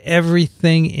promises that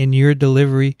everything in your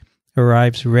delivery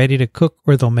arrives ready to cook,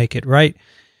 or they'll make it right.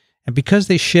 And because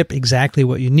they ship exactly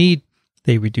what you need,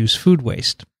 they reduce food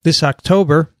waste. This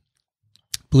October,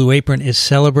 Blue Apron is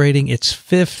celebrating its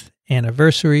 5th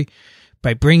anniversary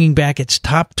by bringing back its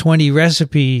top 20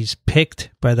 recipes picked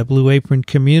by the Blue Apron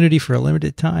community for a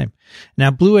limited time.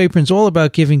 Now, Blue Apron's all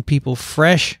about giving people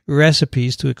fresh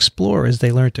recipes to explore as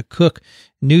they learn to cook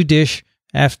new dish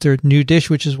after new dish,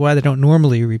 which is why they don't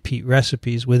normally repeat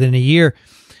recipes within a year.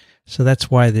 So that's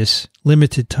why this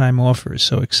limited time offer is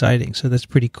so exciting. So that's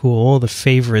pretty cool. All the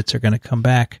favorites are going to come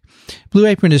back. Blue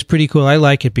Apron is pretty cool. I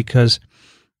like it because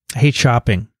I hate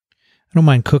shopping. I don't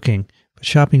mind cooking, but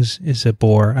shopping is a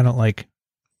bore. I don't like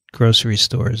grocery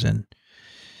stores, and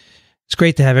it's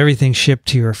great to have everything shipped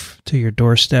to your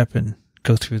doorstep and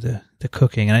go through the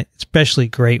cooking. And it's especially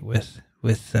great with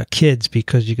kids,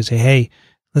 because you can say, hey,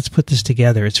 let's put this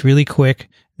together. It's really quick.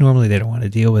 Normally they don't want to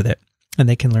deal with it, and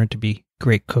they can learn to be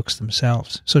great cooks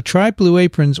themselves. So try Blue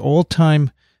Apron's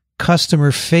all-time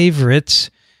customer favorites.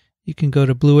 You can go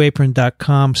to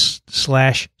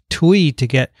blueapron.com/twee to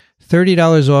get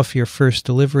 $30 off your first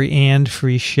delivery and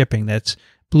free shipping. That's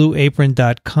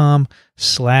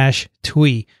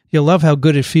blueapron.com/twee. You'll love how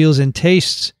good it feels and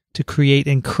tastes to create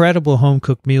incredible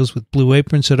home-cooked meals with Blue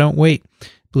Apron, so don't wait.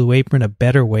 Blue Apron, a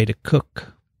better way to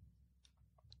cook.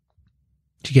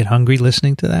 Did you get hungry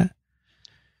listening to that?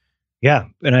 Yeah,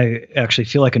 and I actually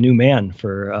feel like a new man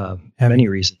for many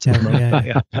reasons.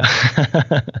 Yeah.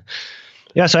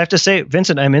 Yeah, so I have to say,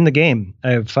 Vincent, I'm in the game.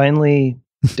 I've finally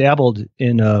dabbled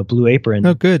in a Blue Apron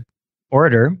good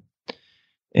order,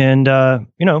 and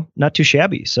not too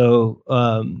shabby. So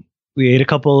we ate a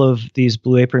couple of these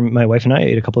Blue Apron. My wife and I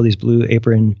ate a couple of these Blue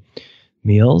Apron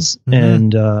meals,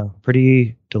 and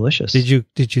pretty delicious. Did you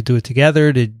do it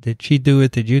together? Did she do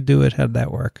it? Did you do it? How'd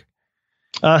that work?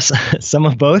 Some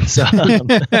of both. So,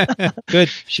 good.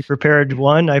 She prepared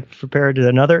one. I prepared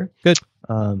another. Good.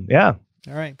 Yeah.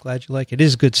 All right. Glad you like it. It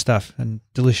is good stuff and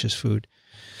delicious food.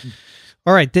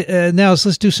 All right. Now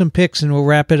let's do some picks and we'll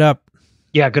wrap it up.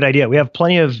 Yeah. Good idea. We have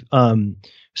plenty of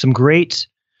some great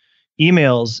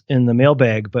emails in the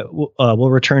mailbag, but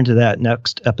we'll return to that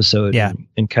next episode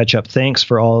and catch up. Thanks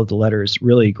for all of the letters.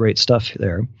 Really great stuff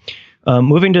there.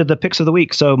 Moving to the picks of the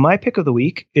week. So my pick of the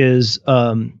week is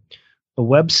a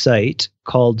website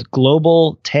called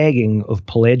Global Tagging of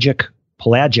Pelagic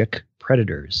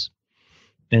Predators.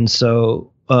 And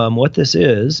so what this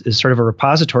is sort of a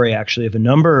repository, actually, of a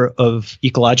number of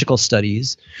ecological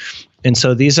studies. And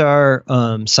so these are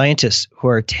scientists who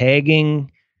are tagging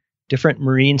different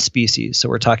marine species. So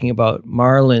we're talking about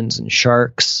marlins and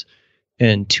sharks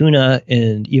and tuna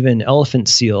and even elephant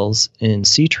seals and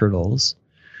sea turtles.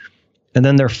 And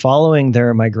then they're following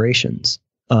their migrations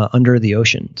under the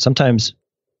ocean, sometimes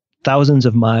thousands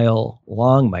of mile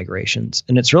long migrations.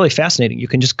 And it's really fascinating. You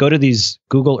can just go to these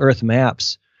Google Earth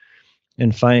maps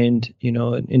and find,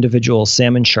 an individual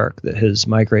salmon shark that has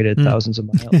migrated thousands of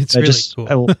miles. It's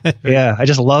really cool. I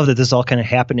just love that this is all kind of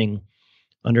happening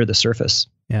under the surface.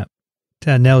 Yeah.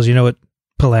 Nels, you know what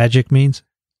pelagic means?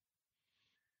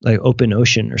 Like open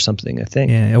ocean or something, I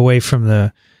think. Yeah, away from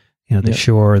the, the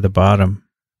shore or the bottom.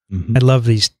 Mm-hmm. I love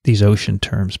these ocean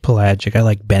terms. Pelagic. I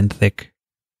like benthic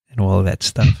and all of that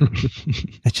stuff.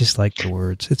 I just like the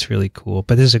words. It's really cool.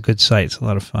 But this is a good site. It's a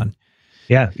lot of fun.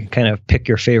 Yeah. You kind of pick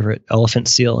your favorite elephant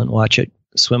seal and watch it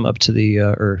swim up to the,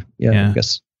 I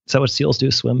guess, is that what seals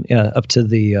do? Swim? Yeah, up to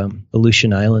the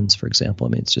Aleutian Islands, for example.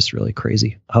 I mean, it's just really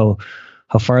crazy how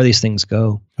far these things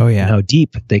go. Oh, yeah. And how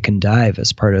deep they can dive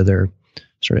as part of their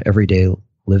sort of everyday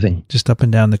living. Just up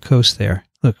and down the coast there.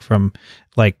 Look, from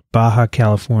like Baja,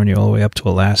 California, all the way up to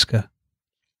Alaska.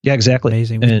 Yeah, exactly.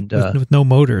 Amazing. With no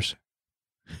motors.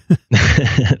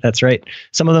 That's right.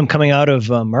 Some of them coming out of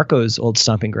Marco's old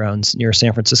stomping grounds near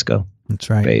San Francisco. That's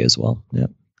right. Bay as well. Yeah.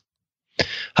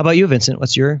 How about you, Vincent?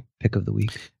 What's your pick of the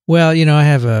week? Well, I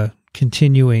have a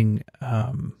continuing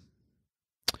a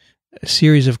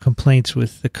series of complaints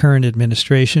with the current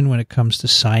administration when it comes to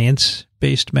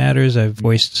science-based matters. I've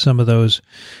voiced some of those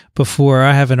before.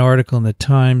 I have an article in the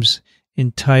Times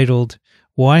entitled,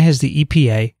 "Why Has the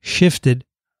EPA Shifted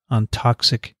on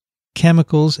Toxic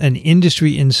Chemicals?" An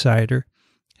industry insider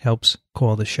helps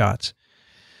call the shots.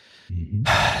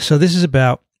 Mm-hmm. So this is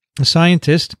about a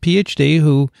scientist, PhD,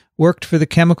 who worked for the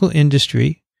chemical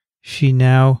industry. She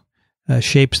now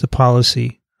shapes the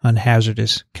policy on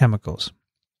hazardous chemicals.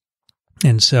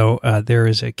 And so there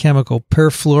is a chemical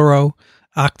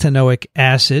perfluorooctanoic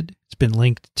acid. It's been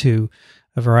linked to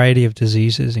a variety of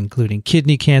diseases, including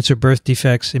kidney cancer, birth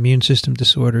defects, immune system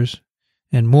disorders,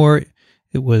 and more.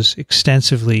 It was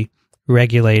extensively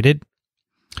regulated.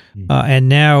 And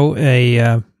now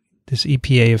this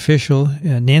EPA official,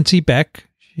 Nancy Beck,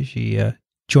 she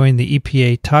joined the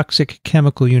EPA Toxic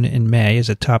Chemical Unit in May as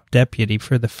a top deputy.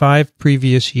 For the 5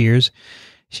 previous years,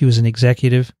 she was an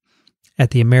executive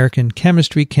at the American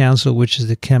Chemistry Council, which is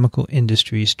the chemical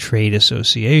industry's trade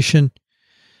association.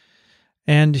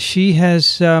 And she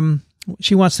has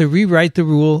she wants to rewrite a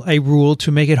rule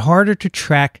to make it harder to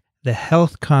track the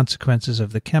health consequences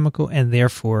of the chemical and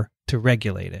therefore to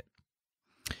regulate it.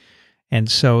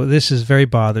 And so this is very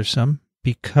bothersome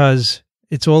because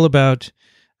it's all about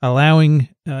allowing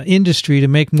industry to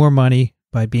make more money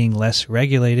by being less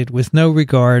regulated with no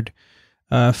regard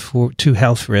to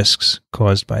health risks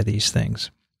caused by these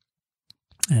things.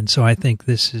 And so I think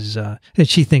this is, and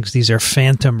she thinks these are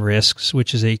phantom risks,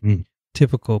 which is a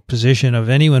typical position of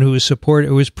anyone who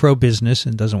is pro-business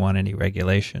and doesn't want any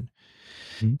regulation.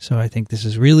 So I think this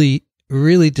is really,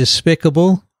 really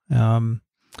despicable.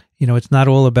 It's not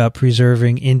all about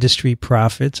preserving industry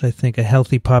profits. I think a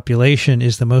healthy population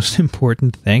is the most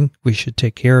important thing. We should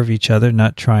take care of each other,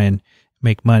 not try and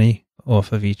make money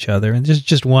off of each other. And this is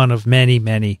just one of many,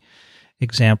 many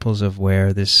examples of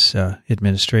where this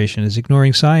administration is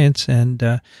ignoring science and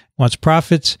wants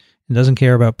profits and doesn't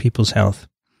care about people's health.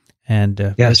 And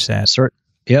yes, that's sad.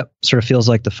 Yep. Sort of feels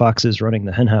like the fox is running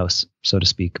the hen house, so to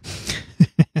speak.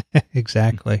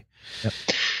 Exactly. Yep.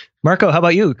 Marco, how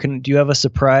about you? Do you have a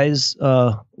surprise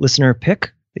listener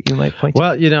pick that you might point to?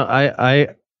 Well, I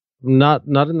not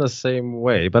in the same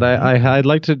way, but I'd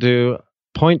like to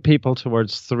point people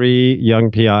towards 3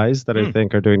 young PIs that I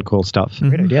think are doing cool stuff.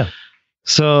 Great idea.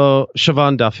 So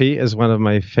Siobhan Duffy is one of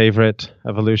my favorite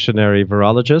evolutionary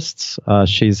virologists.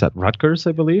 She's at Rutgers,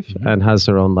 I believe, and has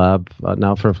her own lab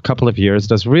now for a couple of years,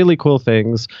 does really cool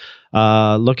things,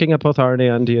 looking at both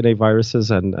RNA and DNA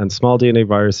viruses and small DNA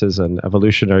viruses and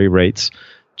evolutionary rates.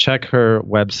 Check her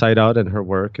website out and her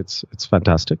work. It's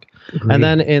fantastic. Agreed. And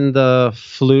then in the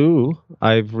flu,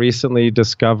 I've recently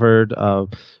discovered,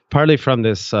 partly from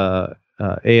this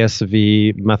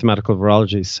ASV mathematical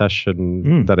virology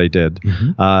session that I did,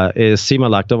 is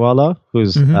Seema Lakdawala,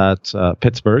 who's at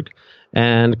Pittsburgh,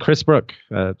 and Chris Brook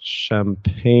at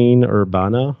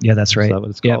Champaign-Urbana. Yeah, that's right. Is that what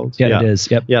it's called? Yeah, it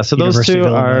is. Yep. Yeah, so University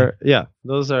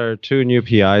those are 2 new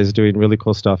PIs doing really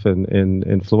cool stuff in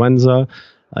influenza,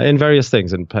 in various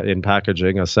things, in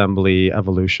packaging, assembly,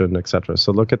 evolution, etc.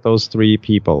 So look at those 3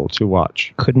 people to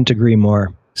watch. Couldn't agree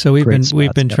more. So we've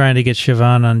been trying to get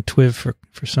Siobhan on TWiEVO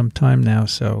for some time now.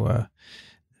 So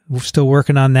we're still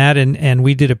working on that, and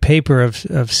we did a paper of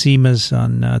Seema's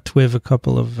on TWiEVO a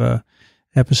couple of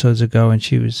episodes ago, and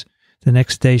the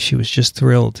next day she was just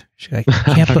thrilled. I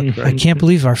can't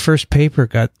believe our first paper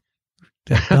got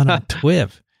done on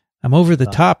TWiEVO. I'm over the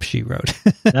top, she wrote.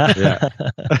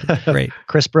 Great.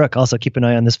 Chris Brook, also keep an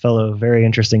eye on this fellow. Very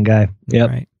interesting guy. Yep.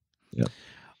 Right. Yep.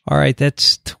 All right,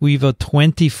 that's TWiEVO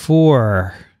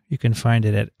 24. You can find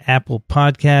it at Apple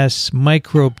Podcasts,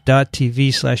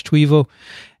 microbe.tv/TWiEVO.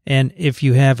 And if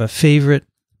you have a favorite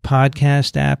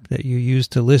podcast app that you use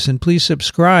to listen, please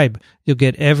subscribe. You'll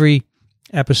get every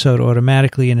episode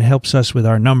automatically, and it helps us with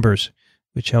our numbers,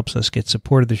 which helps us get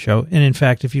support of the show. And in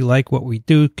fact, if you like what we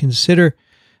do, consider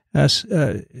us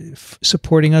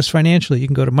supporting us financially. You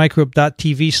can go to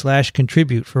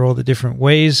microbe.tv/contribute for all the different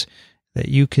ways that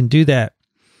you can do that.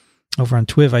 Over on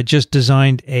TWiEVO, I just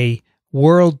designed a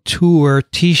World Tour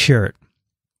T-shirt.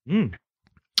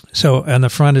 So on the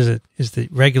front is the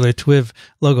regular TWiEVO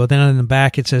logo. Then on the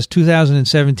back it says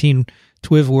 2017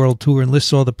 TWiEVO World Tour and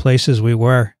lists all the places we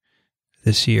were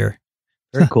this year.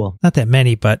 Very cool. Not that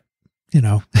many, but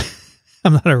I'm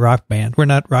not a rock band. We're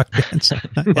not rock bands.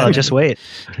 Well, just wait.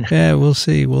 Yeah, we'll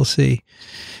see.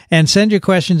 And send your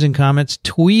questions and comments.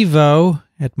 TWiEVO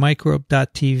at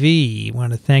microbe.tv. I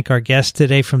want to thank our guest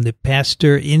today from the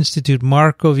Pasteur Institute,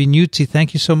 Marco Vignuzzi.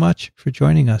 Thank you so much for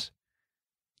joining us.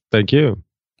 Thank you.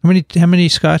 How many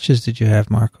scotches did you have,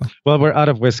 Marco? Well, we're out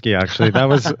of whiskey, actually. I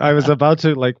was about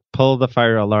to pull the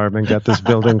fire alarm and get this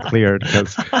building cleared.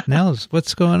 Nels,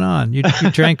 what's going on? You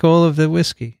drank all of the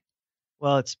whiskey.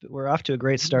 Well, we're off to a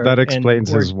great start. That explains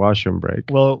his washroom break.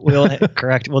 Well,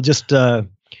 correct. We'll just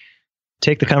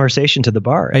take the conversation to the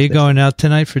bar. Are you going out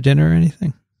tonight for dinner or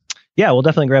anything? Yeah, we'll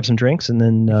definitely grab some drinks and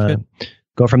then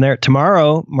go from there.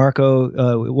 Tomorrow,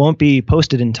 Marco, it won't be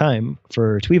posted in time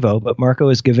for TWiEVO, but Marco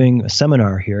is giving a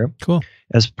seminar here. Cool.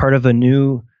 As part of a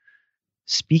new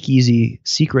Speakeasy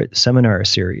secret seminar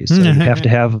series. So you have to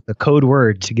have the code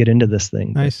word to get into this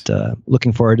thing. Nice. But,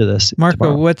 looking forward to this. Marco,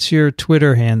 tomorrow. What's your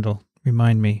Twitter handle?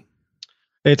 Remind me.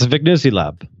 It's Vignuzzi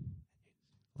Lab.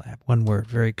 One word.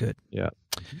 Very good. Yeah.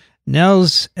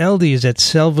 Nels Elde is at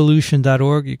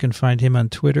cellvolution.org. You can find him on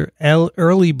Twitter.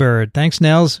 Earlybird. Thanks,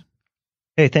 Nels.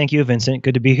 Hey, thank you, Vincent.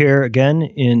 Good to be here again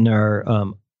in our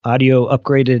audio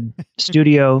upgraded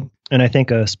studio. And I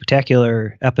think a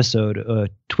spectacular episode, a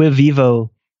TWiEVO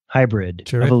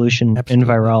hybrid, evolution and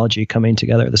virology coming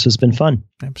together. This has been fun.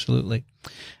 Absolutely.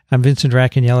 I'm Vincent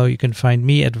Racaniello. You can find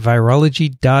me at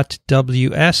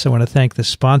virology.ws. I want to thank the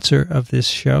sponsor of this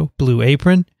show, Blue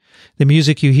Apron. The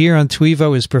music you hear on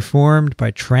TWiEVO is performed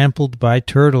by Trampled by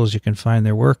Turtles. You can find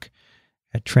their work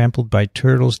at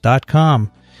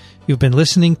trampledbyturtles.com. You've been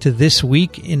listening to This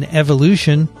Week in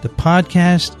Evolution, the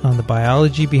podcast on the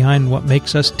biology behind what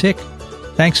makes us tick.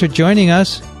 Thanks for joining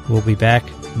us. We'll be back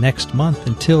next month.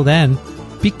 Until then,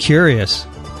 be curious.